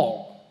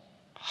보고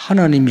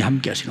하나님이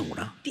함께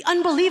하시는구나. The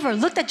unbeliever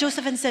looked at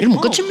Joseph and said, 이러면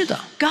 "Oh, 끝입니다.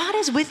 God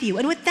is with you."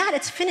 And with that,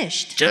 it's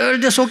finished.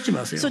 절대 속지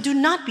마세요. So do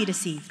not be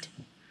deceived.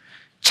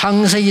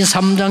 창세기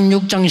 3장,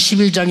 6장,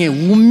 11장의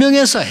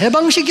운명에서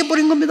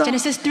해방시켜버린 겁니다.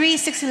 Genesis 3,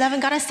 6, 11,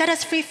 God has set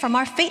us free from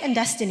our fate and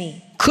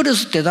destiny.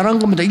 그래서 대단한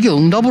겁니다. 이게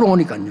응답으로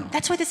오니까요.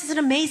 That's why this is an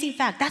amazing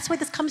fact. That's why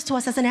this comes to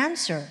us as an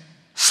answer.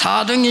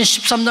 사도행전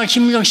 13장,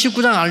 16장,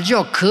 19장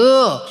알죠?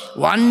 그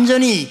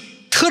완전히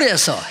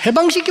틀에서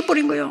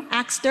해방시켜버린 거예요.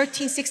 Acts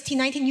 13, 16,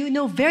 19, you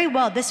know very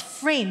well this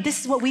frame. This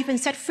is what we've been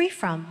set free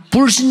from.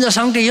 불신자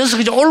상태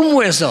 6가지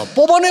올무에서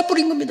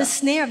뽑아내버린 겁니다. The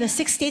snare of the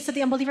 6 states of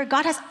the unbeliever,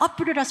 God has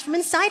uprooted us from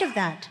inside of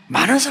that.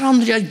 많은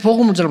사람들이 아직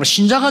복음을 잘 몰라.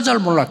 신자가 잘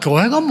몰라.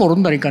 교회가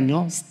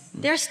모른다니까요.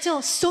 There are still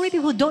so many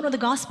people who don't know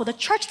the gospel. The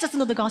church doesn't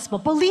know the gospel.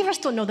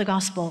 Believers don't know the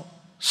gospel.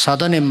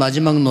 사단의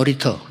마지막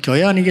놀이터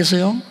교회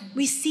아니겠어요?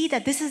 We see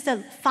that this is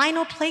the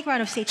final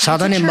playground of Satan.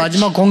 사단의 It's the church.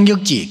 마지막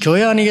공격지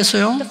교회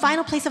아니겠어요? The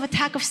final place of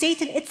attack of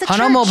Satan. It's the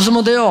하나만 church.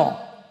 없으면 돼요.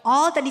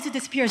 All that needs to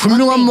disappear is one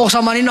훌륭한 thing.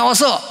 목사만이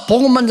나와서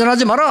복음만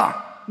전하지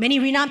마라. Many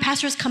renowned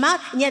pastors come out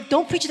and yet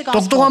don't preach the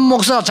gospel. 똑똑한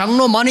목사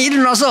장로 많이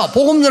일어나서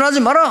복음 전하지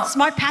마라.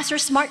 Smart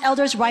pastors, smart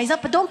elders rise up,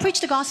 but don't preach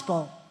the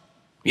gospel.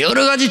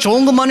 여러 가지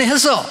좋은 것 많이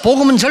해서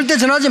복음은 절대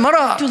전하지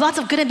마라. Do lots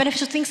of good and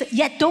beneficial things,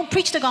 yet don't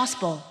preach the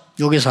gospel.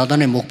 이게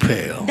사단의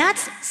목표예요.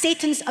 That's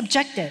Satan's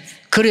objective.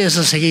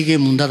 그래서 세계교회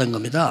문 닫은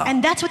겁니다.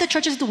 And that's why the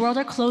churches of the world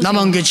are closing.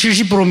 남한교회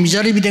 70%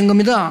 미자립이 된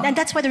겁니다. And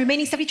that's why the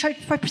remaining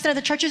 74% of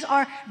the churches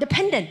are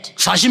dependent.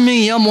 40명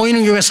이하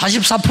모이는 교회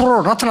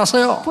 44%로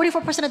나타났어요.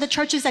 44% of the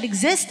churches that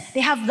exist,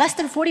 they have less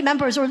than 40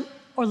 members or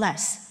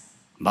less.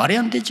 말이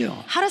안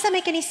되죠. How does that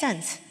make any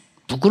sense?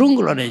 부끄러운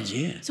걸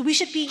알아야지. So we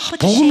should be put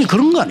to 복음이 shame.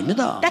 그런 거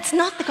아닙니다. That's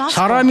not the gospel.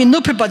 사람이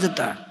늪에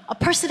빠졌다. A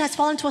person has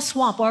fallen into a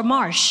swamp or a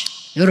marsh.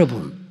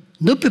 여러분,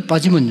 늪에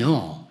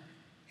빠지면요.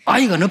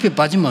 아이가 늪에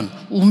빠지면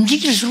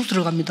움직일수록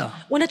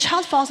들어갑니다. When a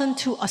child falls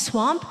into a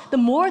swamp, the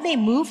more they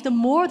move, the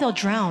more they'll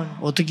drown.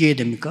 어떻게 해야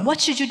됩니까?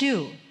 What should you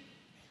do?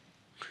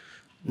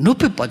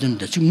 늪에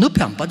빠졌는데 지금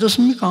늪에 안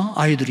빠졌습니까?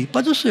 아이들이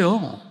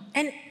빠졌어요.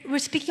 And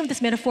we're speaking of this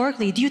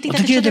metaphorically. Do you think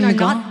that 어떻게 the 해야 children are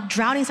됩니까? not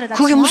drowning inside of that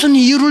그게 swamp? 무슨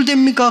이유를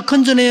됩니까?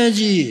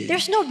 건져내야지.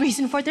 There's no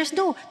reason for it. There's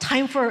no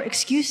time for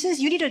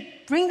excuses. You need to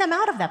bring them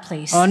out of that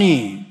place.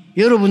 아니,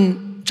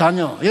 여러분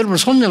자녀, 여러분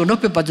손녀가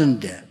늪에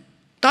빠졌는데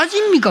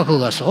따집니까? 거기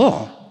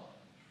가서.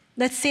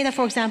 Let's say that,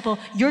 for example,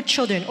 your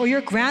children or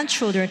your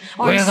grandchildren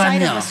are 왜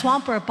inside 갔냐? of a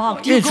swamp or a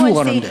bog. Do 왜 you go and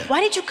say, 죽어가는데?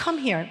 why did you come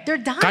here?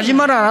 They're dying. 가지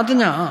마라 안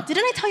하더냐?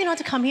 Didn't I tell you not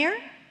to come here?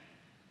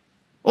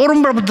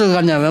 오른발부터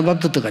갔냐?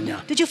 왼발부터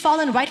갔냐? Did you fall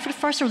in right foot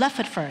first or left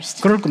foot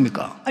first? 그럴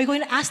겁니까? Are you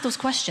going to ask those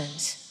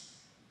questions?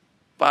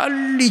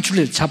 빨리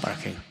줄려 잡아라.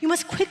 You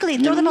must quickly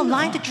throw them a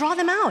line to draw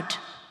them out.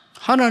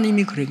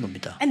 하나님이 그런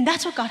겁니다. And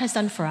that's what God has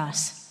done for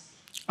us.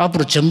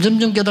 앞으로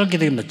점점점 깨닫게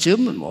됩니다.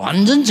 지금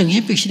완전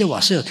정신병 시대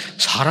왔어요.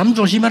 사람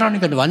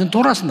조심해라니까 완전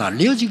돌아서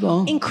난리요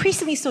지금.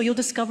 Increasingly so, you'll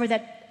discover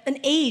that an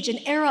age, an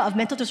era of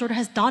mental disorder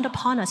has dawned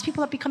upon us.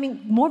 People are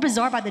becoming more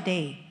bizarre by the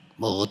day.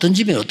 뭐 어떤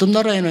집에 어떤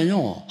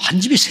나라에는요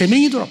한 집에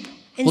 3명이 돌아.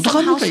 In some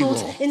어떡합니까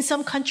households, 이거? in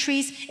some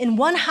countries, in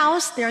one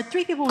house, there are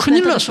 3 people with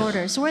큰일 mental 났어요.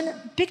 disorders. So we're in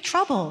big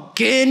trouble.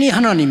 괜히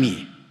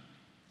하나님이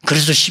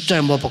그래서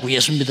십자가에 못 박고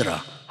예수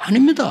믿어라.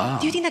 아닙니다.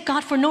 Do you think that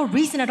God, for no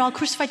reason at all,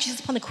 crucified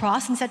Jesus upon the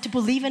cross and said to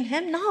believe in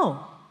Him?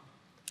 No.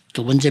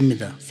 두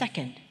번째입니다.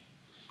 Second,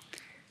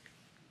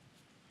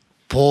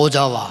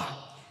 보좌와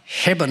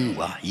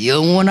해변과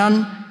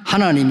영원한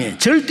하나님의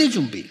절대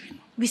준비.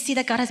 we see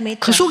that God has made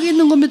그 속에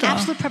있는 겁니다.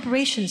 absolute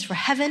preparations for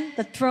heaven,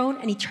 the throne,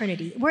 and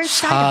eternity. We're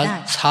inside of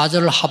that.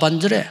 4절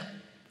하반절에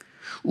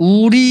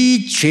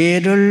우리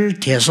죄를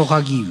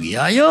대속하기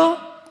위하여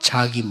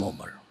자기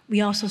몸을.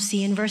 We also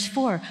see in verse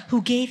 4,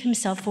 who gave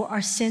Himself for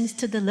our sins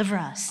to deliver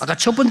us. 아까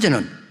첫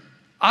번째는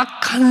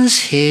악한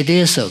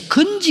세대에서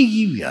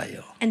건지기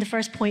위하여. And the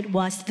first point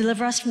was to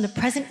deliver us from the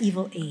present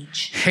evil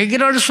age.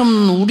 해결할 수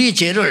없는 우리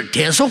죄를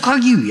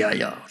대속하기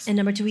위하여. And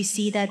number 2, we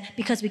see that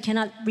because we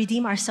cannot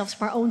redeem ourselves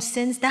from our own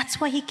sins, that's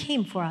why He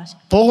came for us.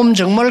 복음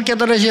정말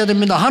깨달으셔야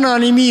됩니다.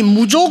 하나님이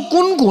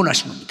무조건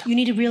구원하신 겁니다. You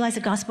need to realize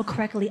the gospel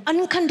correctly.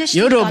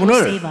 Unconditionally, God will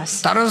여러분을 save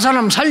us. 다른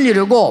사람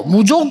살리려고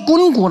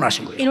무조건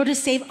구원하신 거예요. In order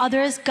to save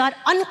others, God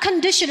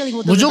unconditionally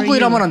will deliver you.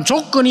 무조건이라면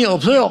조건이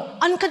없어요.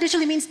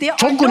 Unconditionally means there are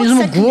조건 no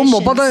있으면 set 구원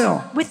못 conditions.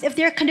 받아요. If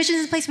there are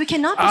conditions in place, we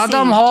cannot be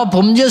아담 saved. 하와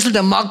범죄했을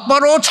때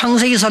막바로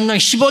창세기 3장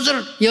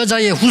 15절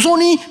여자의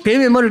후손이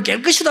뱀의 머리를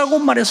깨끗이라고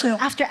말했어요.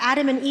 After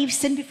Adam and Eve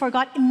sinned before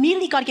God,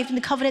 immediately God gave them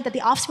the covenant that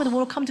the offspring of the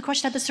woman will come to crush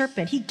down the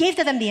serpent. He gave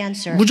to them the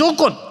answer.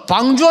 무조건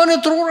방주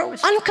안에 들어오라고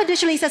했어요.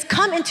 Unconditionally, He says,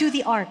 come into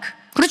the ark.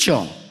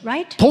 그렇죠.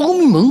 Right?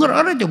 복음이 뭔가를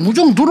알아야 돼.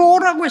 무조건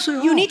들어오라고 했어요.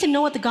 You need to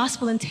know what the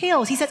gospel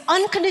entails. He says,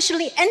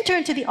 unconditionally enter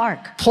into the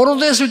ark.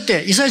 포로됐을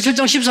때 이사야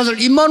 7장 14절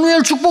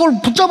임마누엘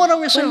축복을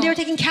붙잡으라고 했어요. When they were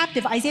taken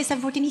captive, Isaiah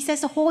 7:14, He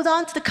says to hold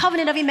on to the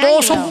covenant of 또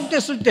Emmanuel.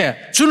 속국됐을 때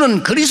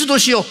주는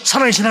그리스도시요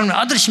살아계신 하나님의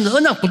아들이십니다.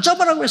 언약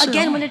붙잡으라고 했어요.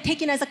 Again, when they're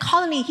taken as a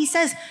colony, He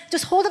says,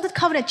 just hold on to the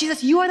covenant.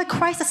 Jesus, you are the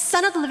Christ, the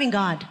Son of the living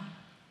God.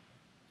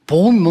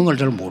 복음이 뭔가를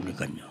잘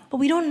모르니까요. But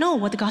we don't know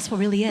what the gospel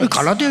really is.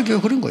 갈라디아 교회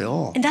그런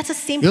거예요. And that's the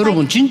same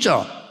여러분 fight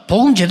진짜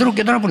복음 제대로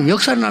깨달아보면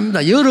역사는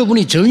납니다.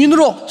 여러분이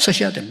정인으로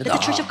서셔야 됩니다. that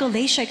the Church of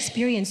Galatia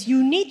experienced.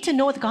 You need to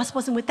know what the gospel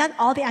is, and with that,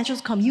 all the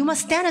answers come. You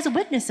must stand as a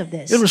witness of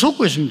this. 여러분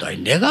속고 있습니다.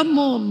 내가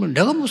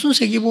무슨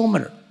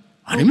세계복음을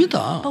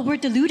아닙니다. But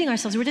we're deluding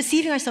ourselves. We're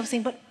deceiving ourselves,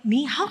 saying, "But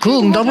me, how 그 can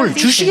I do 응답을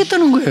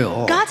주시겠다는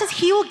거예요. God says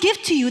He will give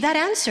to you that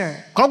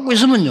answer. 갖고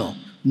있으면요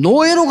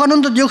노예로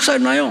가는 듯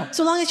역사나요.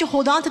 So long as you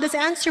hold on to this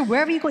answer,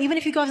 wherever you go, even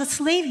if you go as a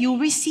slave, you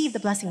will receive the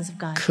blessings of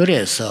God.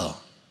 그래서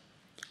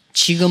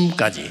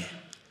지금까지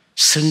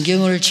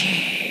성경을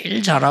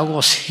제일 잘하고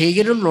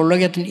세계를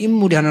놀라게 했던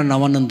인물이 하나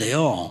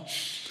남았는데요.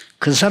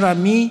 그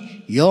사람이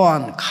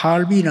요한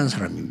칼빈이라는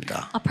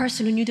사람입니다. A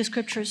person who knew the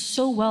scriptures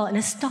so well and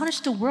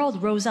astonished the world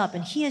rose up,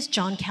 and he is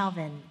John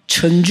Calvin.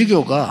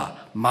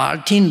 천주교가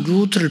마틴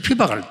루터를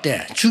피박할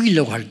때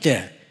죽이려고 할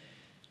때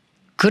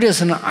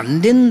그래서는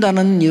안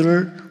된다는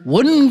이유를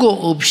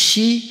원고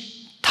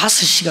없이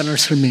 5시간을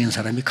설명한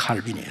사람이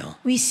칼빈이에요.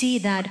 We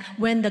see that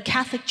when the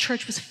Catholic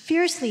Church was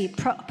fiercely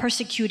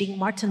persecuting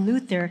Martin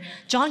Luther,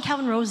 John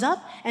Calvin rose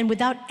up and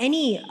without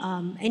any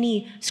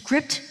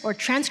script or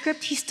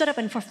transcript, he stood up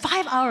and for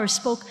 5 hours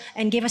spoke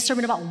and gave a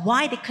sermon about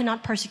why they could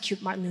not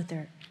persecute Martin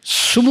Luther.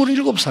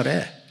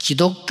 27살에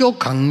기독교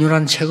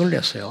강률한 책을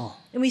냈어요.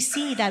 And we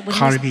see that when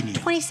he was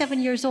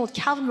 27 years old,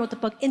 Calvin wrote the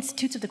book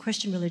Institutes of the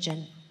Christian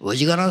Religion.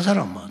 어지간한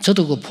사람은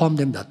저도 그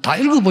포함됩니다. 다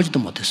읽어보지도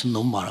못했어.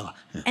 너무 많아.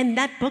 And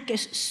that book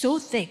is so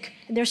thick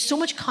and there's so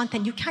much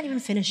content you can't even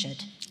finish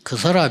it. 그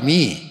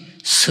사람이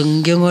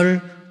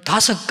성경을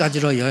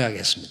 5가지로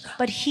요약했습니다.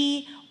 But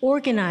he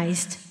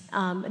organized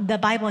the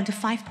Bible into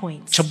 5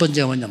 points. 첫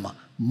번째가 뭐냐면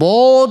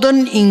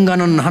모든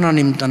인간은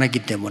하나님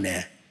떠났기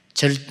때문에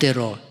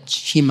절대로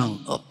희망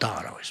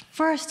없다라고 했습니다.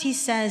 First, he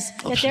says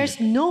that there's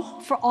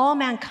no for all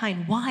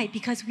mankind. Why?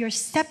 Because we are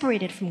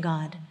separated from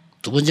God.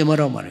 두 번째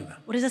뭐라고 말인가?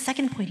 What is the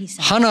second point he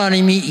said?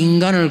 하나님이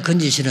인간을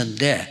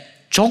건지시는데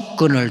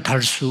조건을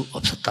달 수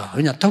없었다.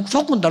 왜냐?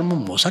 조건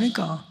달면 못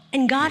사니까.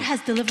 And God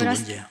has delivered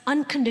us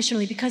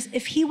unconditionally because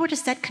if He were to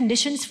set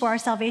conditions for our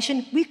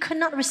salvation, we could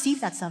not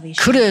receive that salvation.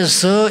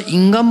 그래서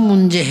인간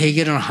문제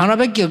해결은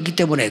하나밖에 없기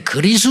때문에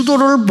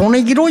그리스도를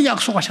보내기로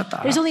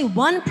약속하셨다. There's only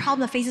one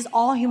problem that faces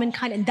all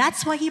humankind, and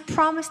that's why He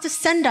promised to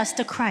send us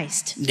to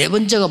Christ. 네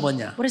번째가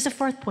뭐냐? What is the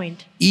fourth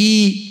point?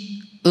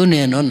 이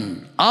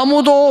은혜는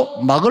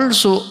아무도 막을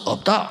수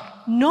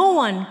없다. No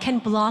one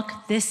can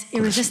block this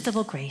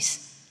irresistible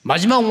grace.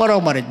 마지막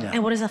뭐라고 말했냐?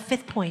 And what is the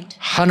fifth point?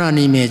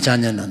 하나님의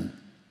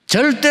자녀는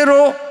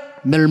절대로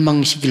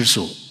멸망시킬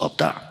수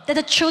없다. That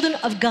the children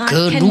of God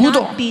그 cannot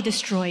누구도 be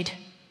destroyed.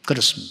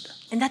 그렇습니다.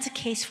 And that's a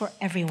case for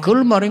everyone.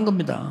 그걸 말한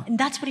겁니다. And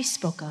that's what he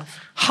spoke of.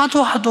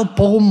 하도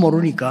복음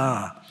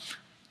모르니까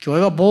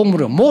교회가 복음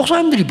모르고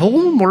목사님들이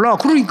복음을 몰라.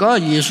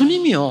 그러니까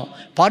예수님이요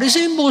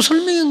바리새인 보고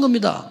설명한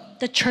겁니다.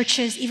 The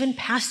churches, even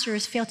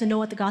pastors, fail to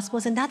know what the gospel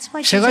is, and that's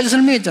why 세 가지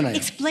설명했잖아요.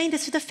 explained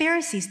this to the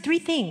Pharisees.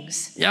 3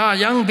 things. 야,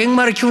 양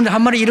 100마리 키우는데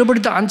한 마리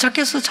잃어버리다 안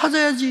찾겠어?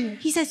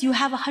 찾아야지. He says, you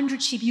have 100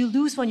 sheep, you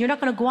lose one, you're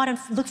not going to go out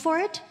and look for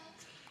it?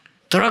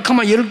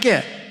 드라크마 10개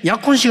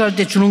약혼식 할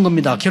때 주는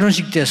겁니다.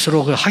 결혼식 때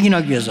서로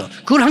확인하기 위해서.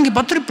 그걸 한 개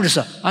빠뜨려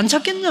버렸어. 안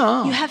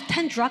찾겠냐? You have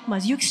 10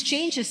 drachmas, you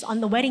exchange this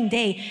on the wedding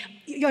day.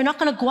 You're not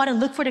going to go out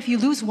and look for it if you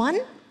lose one?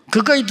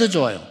 그까지 더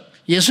좋아요.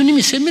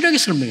 예수님이 세밀하게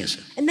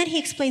설명했어요. And then he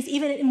explains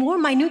even in more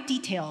minute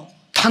detail.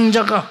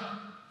 탕자가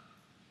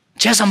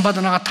재산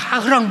받아나가 다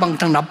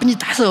허랑방탕 나쁜 짓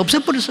다 해서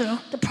없애버렸어요.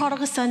 The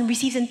prodigal son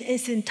receives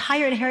his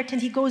entire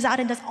inheritance. He goes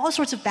out and does all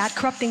sorts of bad,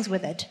 corrupt things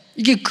with it.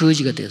 이게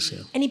거지가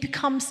됐어요. And he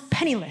becomes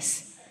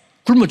penniless.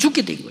 굶어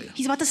죽게 된 거예요.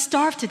 He's about to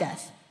starve to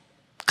death.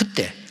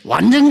 그때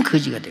완전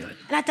거지가 돼요.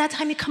 And at that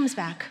time he comes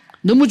back.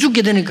 너무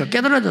죽게 되니까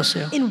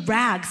깨달아졌어요. In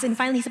rags, and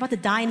finally he's about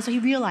to die, and so he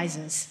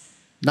realizes.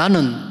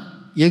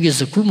 나는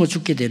여기서 굶어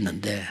죽게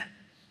됐는데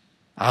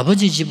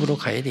아버지 집으로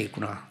가야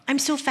되겠구나.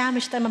 I'm so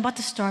famished that I'm about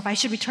to starve. I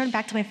should return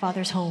back to my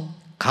father's home.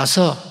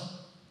 가서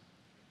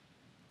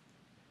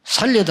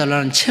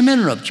살려달라는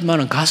체면은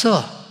없지만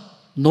가서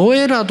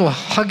노예라도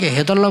하게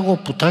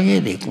해달라고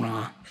부탁해야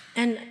되겠구나.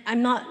 And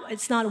I'm not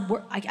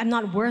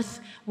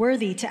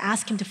worthy to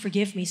ask him to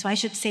forgive me. So I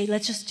should say,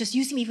 let's just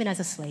use him even as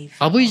a slave.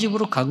 아버지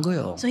집으로 간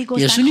거예요. So he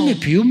goes 예수님의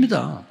back home.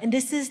 비유입니다. And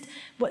this is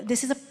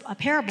a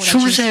parable. That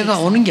Jesus 출세가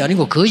speaks. 오는 게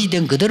아니고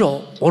거지된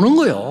그대로 오는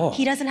거예요.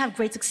 He doesn't have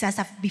great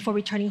success before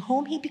returning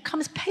home. He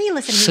becomes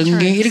penniless and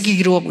성경에 returns. 이렇게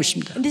기록하고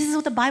있습니다. And this is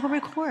what the Bible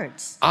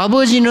records.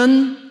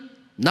 아버지는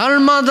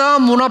날마다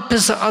문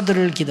앞에서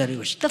아들을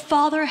기다리고 있다. The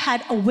father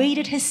had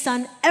awaited his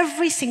son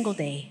every single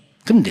day.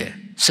 근데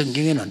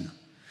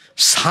성경에는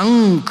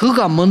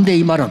그가 먼데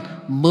이 말은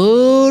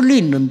멀리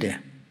있는데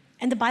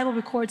And the Bible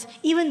records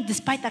even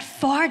despite that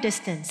far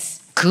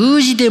distance.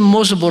 거지된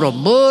모습으로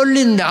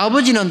멀리 있는데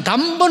아버지는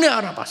단번에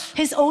알아봤어요.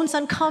 His own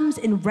son comes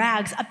in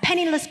rags, a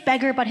penniless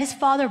beggar, but his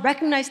father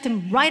recognized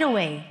him right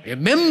away.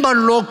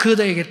 맨발로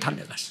그들에게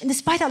달려갔어요. And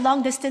despite that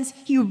long distance,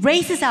 he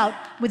races out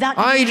without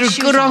아이를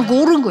shoes on. 끌어안고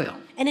오는 거예요.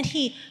 And then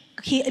he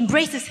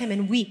embraces him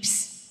and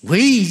weeps. 왜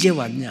이제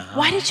왔냐?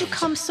 Why did you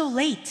come so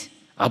late?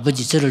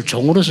 아버지 저를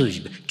종으로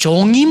쓰시고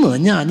종이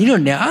뭐냐?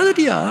 너는 내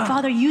아들이야.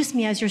 Father, use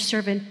me as your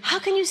servant. How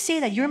can you say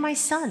that you're my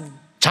son?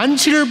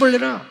 잔치를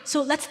벌려라.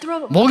 So let's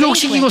throw a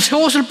목욕시키고 새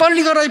옷을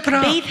빨리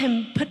갈아입혀라. bathe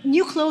him, put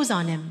new clothes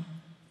on him.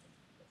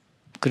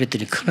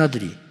 그랬더니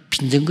큰아들이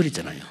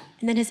빈정거리잖아요.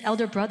 And then his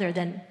elder brother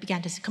then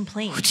began to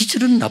complain. 어찌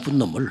저런 나쁜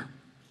놈을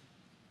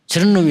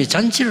저런 놈이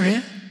잔치를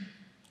해?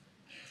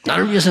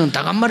 나를 위해서는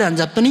닭 한 마리 안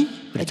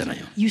잡더니?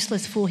 그랬잖아요.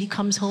 Useless fool, he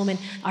comes home and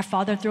our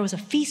father throws a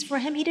feast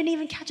for him. He didn't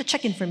even catch a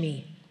chicken for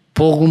me.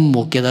 복음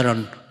못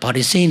깨달은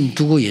바리새인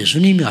두고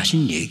예수님이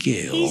하신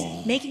얘기예요. He's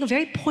making a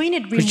very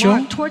pointed 그렇죠?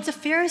 remark towards the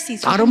Pharisees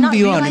who 다른 did not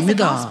비유 realize the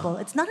아닙니다.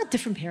 gospel. It's not a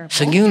different parable.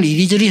 성경을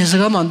이리저리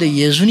해석하면 안 돼.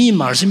 예수님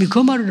말씀이 그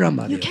말이란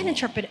You 말이에요. can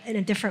interpret it in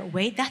a different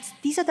way.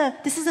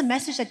 This is a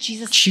message that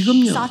Jesus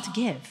지금요. sought to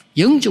give.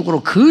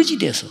 영적으로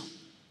거지돼서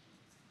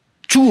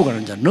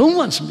죽어가는 자 너무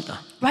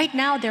많습니다. Right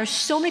now, there are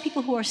so many people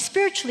who are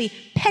spiritually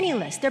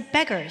penniless. They're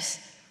beggars.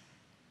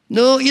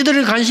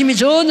 이들의 관심이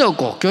전혀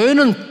없고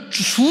교회는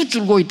수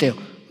줄고 있대요.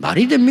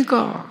 말이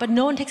됩니까? But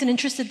no one takes an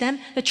interest in them.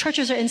 The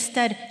churches are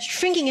instead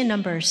shrinking in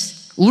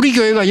numbers. 우리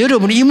교회가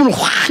여러분의 이 문을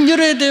확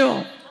열어야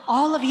돼요.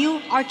 All of you,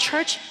 our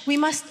church, we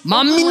must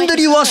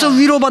만민들이 와서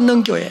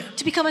위로받는 교회,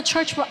 to become a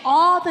church where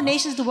all the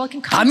nations of the world can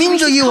come.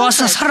 다민족이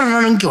와서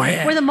살아나는 교회.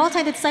 Where the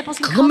multi-disciples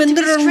can 그거 come to be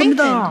만들라는 strengthened.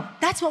 겁니다.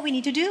 That's what we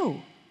need to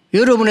do.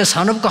 여러분의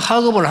산업과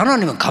학업을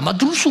하나님은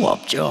가만둘 수가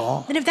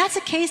없죠. And if that's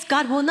the case,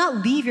 God will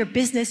not leave your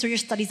business or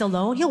your studies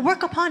alone. He'll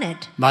work upon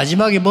it.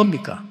 마지막에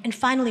뭡니까? And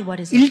finally,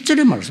 what is it?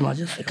 1절에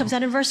말씀하셨어요. It comes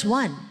out in verse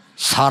 1.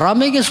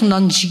 사람에게서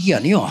난 직이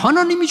아니요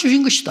하나님이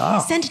주신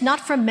것이다. Sent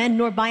not from men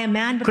nor by a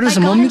man, but by 그래서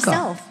God 뭡니까?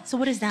 Himself.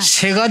 So what is that?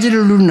 세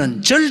가지를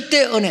누리는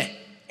절대 은혜.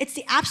 It's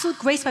the absolute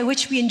grace by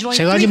which we enjoy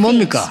세 three 가지 things.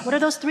 뭡니까? What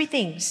are those three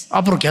things?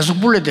 앞으로 계속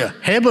불러야 돼요.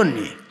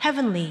 heavenly,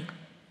 Heavenly,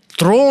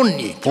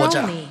 thronely, 보좌.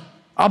 thronely,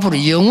 앞으로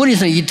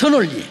영원히서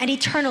eternally. and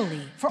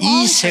eternally. For all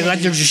이 세 eternity.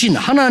 가지를 주신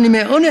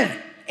하나님의 은혜.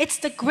 It's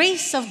the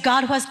grace of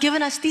God who has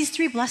given us these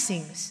three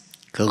blessings.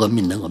 그거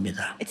믿는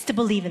겁니다. It's to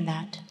believe in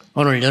that.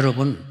 오늘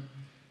여러분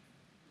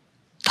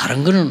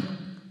다른 거는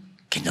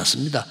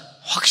괜찮습니다.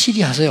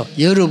 확실히 하세요.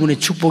 여러분의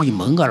축복이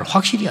뭔가를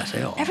확실히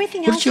하세요.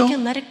 Everything else 그렇죠? you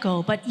can let it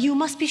go, but you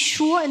must be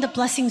sure in the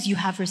blessings you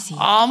have received.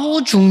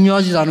 아무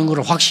중요하지 않은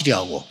거를 확실히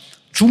하고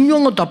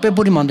중요한 것 다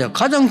빼버리면 안 돼요.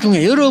 가장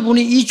중요해.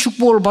 여러분이 이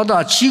축복을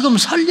받아 지금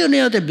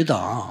살려내야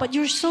됩니다. But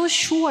you're so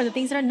sure the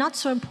things that are not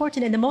so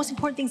important and the most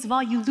important things of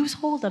all you lose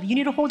hold of. You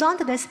need to hold on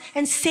to this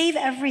and save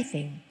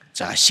everything.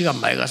 자, 시간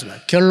많이 갔습니다.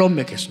 결론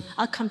맺겠습니다.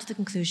 I'll come to the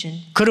conclusion.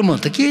 그러면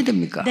어떻게 해야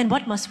됩니까? Then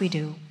what must we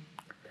do?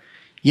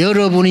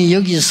 여러분이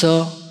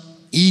여기서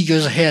이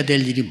교회에서 해야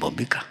될 일이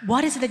뭡니까?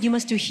 What is it that you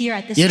must do here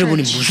at this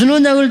여러분이 church? 무슨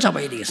언약을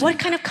잡아야 되겠습니까? What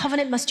kind of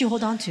covenant must you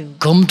hold on to?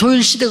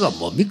 금토일 시대가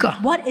뭡니까?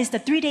 What is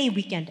the 3-day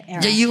weekend era?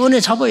 이제 이 은혜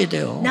잡아야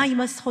돼요. Now you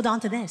must hold on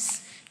to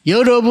this.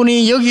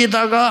 여러분이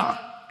여기다가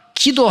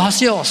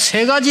기도하세요.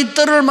 세 가지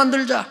뜰을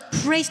만들자.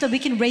 Pray so that we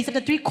can raise up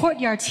the 3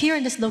 courtyards here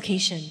in this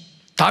location.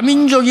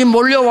 다민족이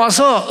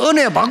몰려와서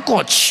은혜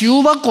받고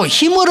치유받고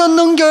힘을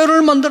얻는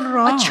교회를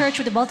만들어라. A church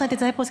where the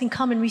multi-disciples can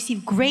come and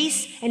receive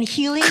grace and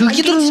healing 그 and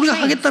기도를 gain 우리가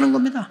strength. 하겠다는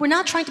겁니다. We're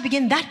now trying to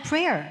begin that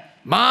prayer.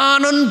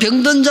 많은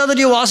병든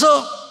자들이 와서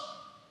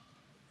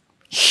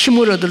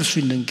힘을 얻을 수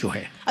있는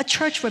교회. A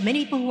church where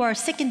many people who are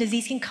sick and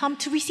diseased can come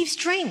to receive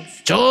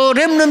strength. 저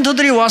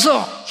렘넌트들이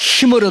와서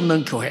힘을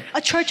얻는 교회.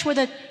 A church where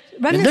the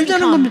remnants can 만들자는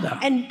come 겁니다.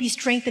 and be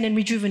strengthened and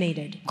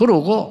rejuvenated.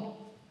 그러고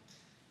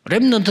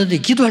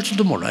렘넌트들이 기도할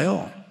줄도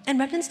몰라요. And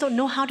remnants don't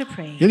know how to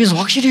pray. 여기서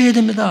확실히 해야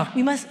됩니다.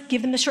 We must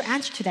give them the sure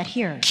answer to that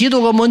here.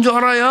 기도가 뭔지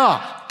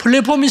알아야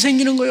플랫폼이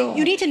생기는 거예요.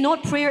 You need to know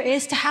what prayer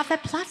is to have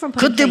that platform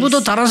put in 그때부터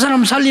place. 다른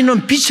사람 살리는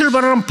빛을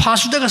발하는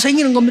파수대가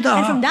생기는 겁니다.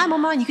 And from that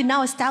moment on, you can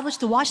now establish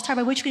the watchtower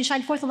by which you can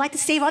shine forth the light to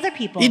save other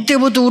people.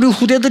 이때부터 우리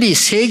후대들이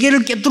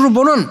세계를 꿰뚫어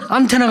보는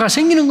안테나가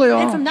생기는 And 거예요.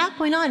 from that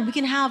point on, we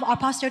can have our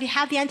posterity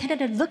have the antenna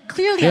to look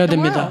clearly 해야 at the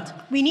됩니다. world.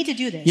 We need to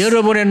do this.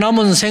 여러분의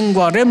남은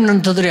생과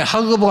렘넌트들의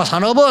학업과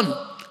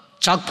산업은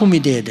작품이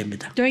되어야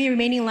됩니다. During your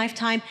remaining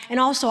lifetime, and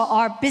also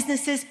our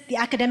businesses,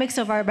 the academics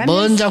of our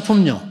뭔 remnants,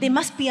 작품요? they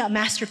must be a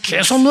masterpiece.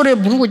 계속 노래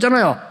부르고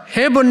있잖아요.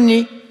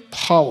 Heavenly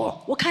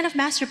Power, What kind of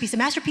masterpiece? A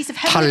masterpiece of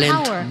heavenly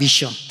Talent, power,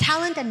 Mission.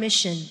 talent and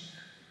mission.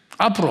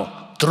 앞으로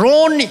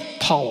Thronely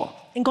Power,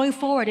 And going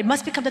forward, it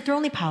must become the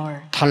thronely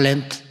power,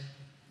 Talent,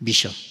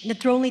 Mission. the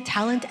thronely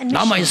talent and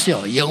남아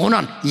mission. 있어요.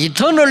 영원한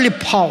Eternally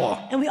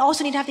Power. And we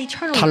also need to have the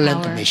eternal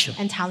Talent, power mission.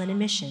 and talent and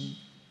mission.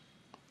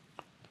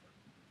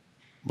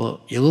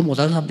 뭐 영어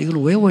못하는 사람도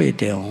이걸 외워야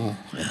돼요.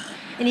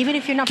 And even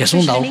if you're not 계속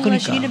proficient 나올 in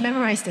English, you 거니까. need to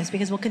memorize this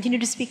because we'll continue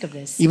to speak of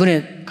this.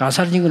 이번에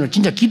가사를 진 거는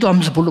진짜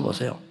기도하면서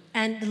불러보세요.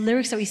 And the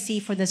lyrics that we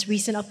see for this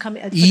recent upcoming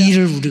이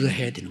일을 우리가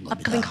해야 되는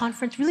upcoming 겁니다.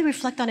 conference, really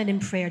reflect on it in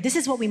prayer. This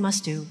is what we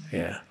must do.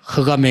 예,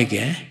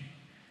 흑암에게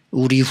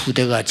우리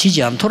후대가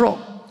지지 않도록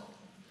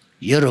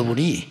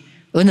여러분이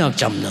언약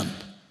잡는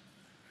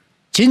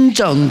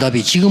진짜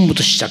응답이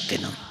지금부터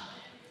시작되는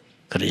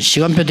그런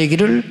시간표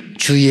되기를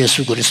주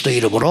예수 그리스도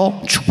이름으로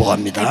I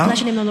축복합니다.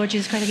 bless your name, Lord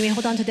Jesus Christ. That you may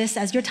hold on to this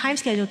as your time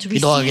schedule to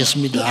receive the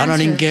기도하겠습니다. answer.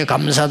 하나님께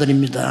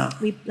감사드립니다.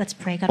 Let's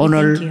pray. God, we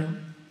오늘 thank you.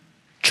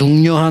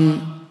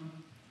 중요한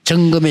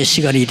점검의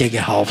시간이 되게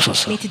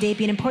하옵소서. May today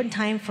be an important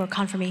time for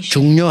confirmation.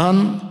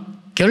 중요한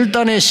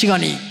결단의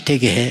시간이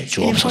되게 해 An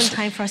important 주옵소서.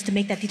 time for us to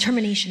make that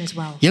determination as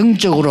well.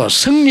 영적으로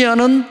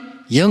승리하는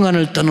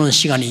영안을 떠는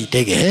시간이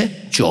되게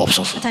해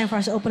주옵소서. A time for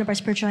us to open up our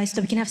spiritual eyes so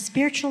that we can have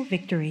spiritual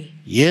victory.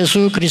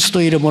 예수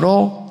그리스도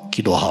이름으로 In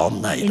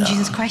기도하옵나이다.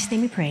 Jesus Christ's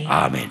name we pray.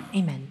 아멘.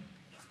 Amen.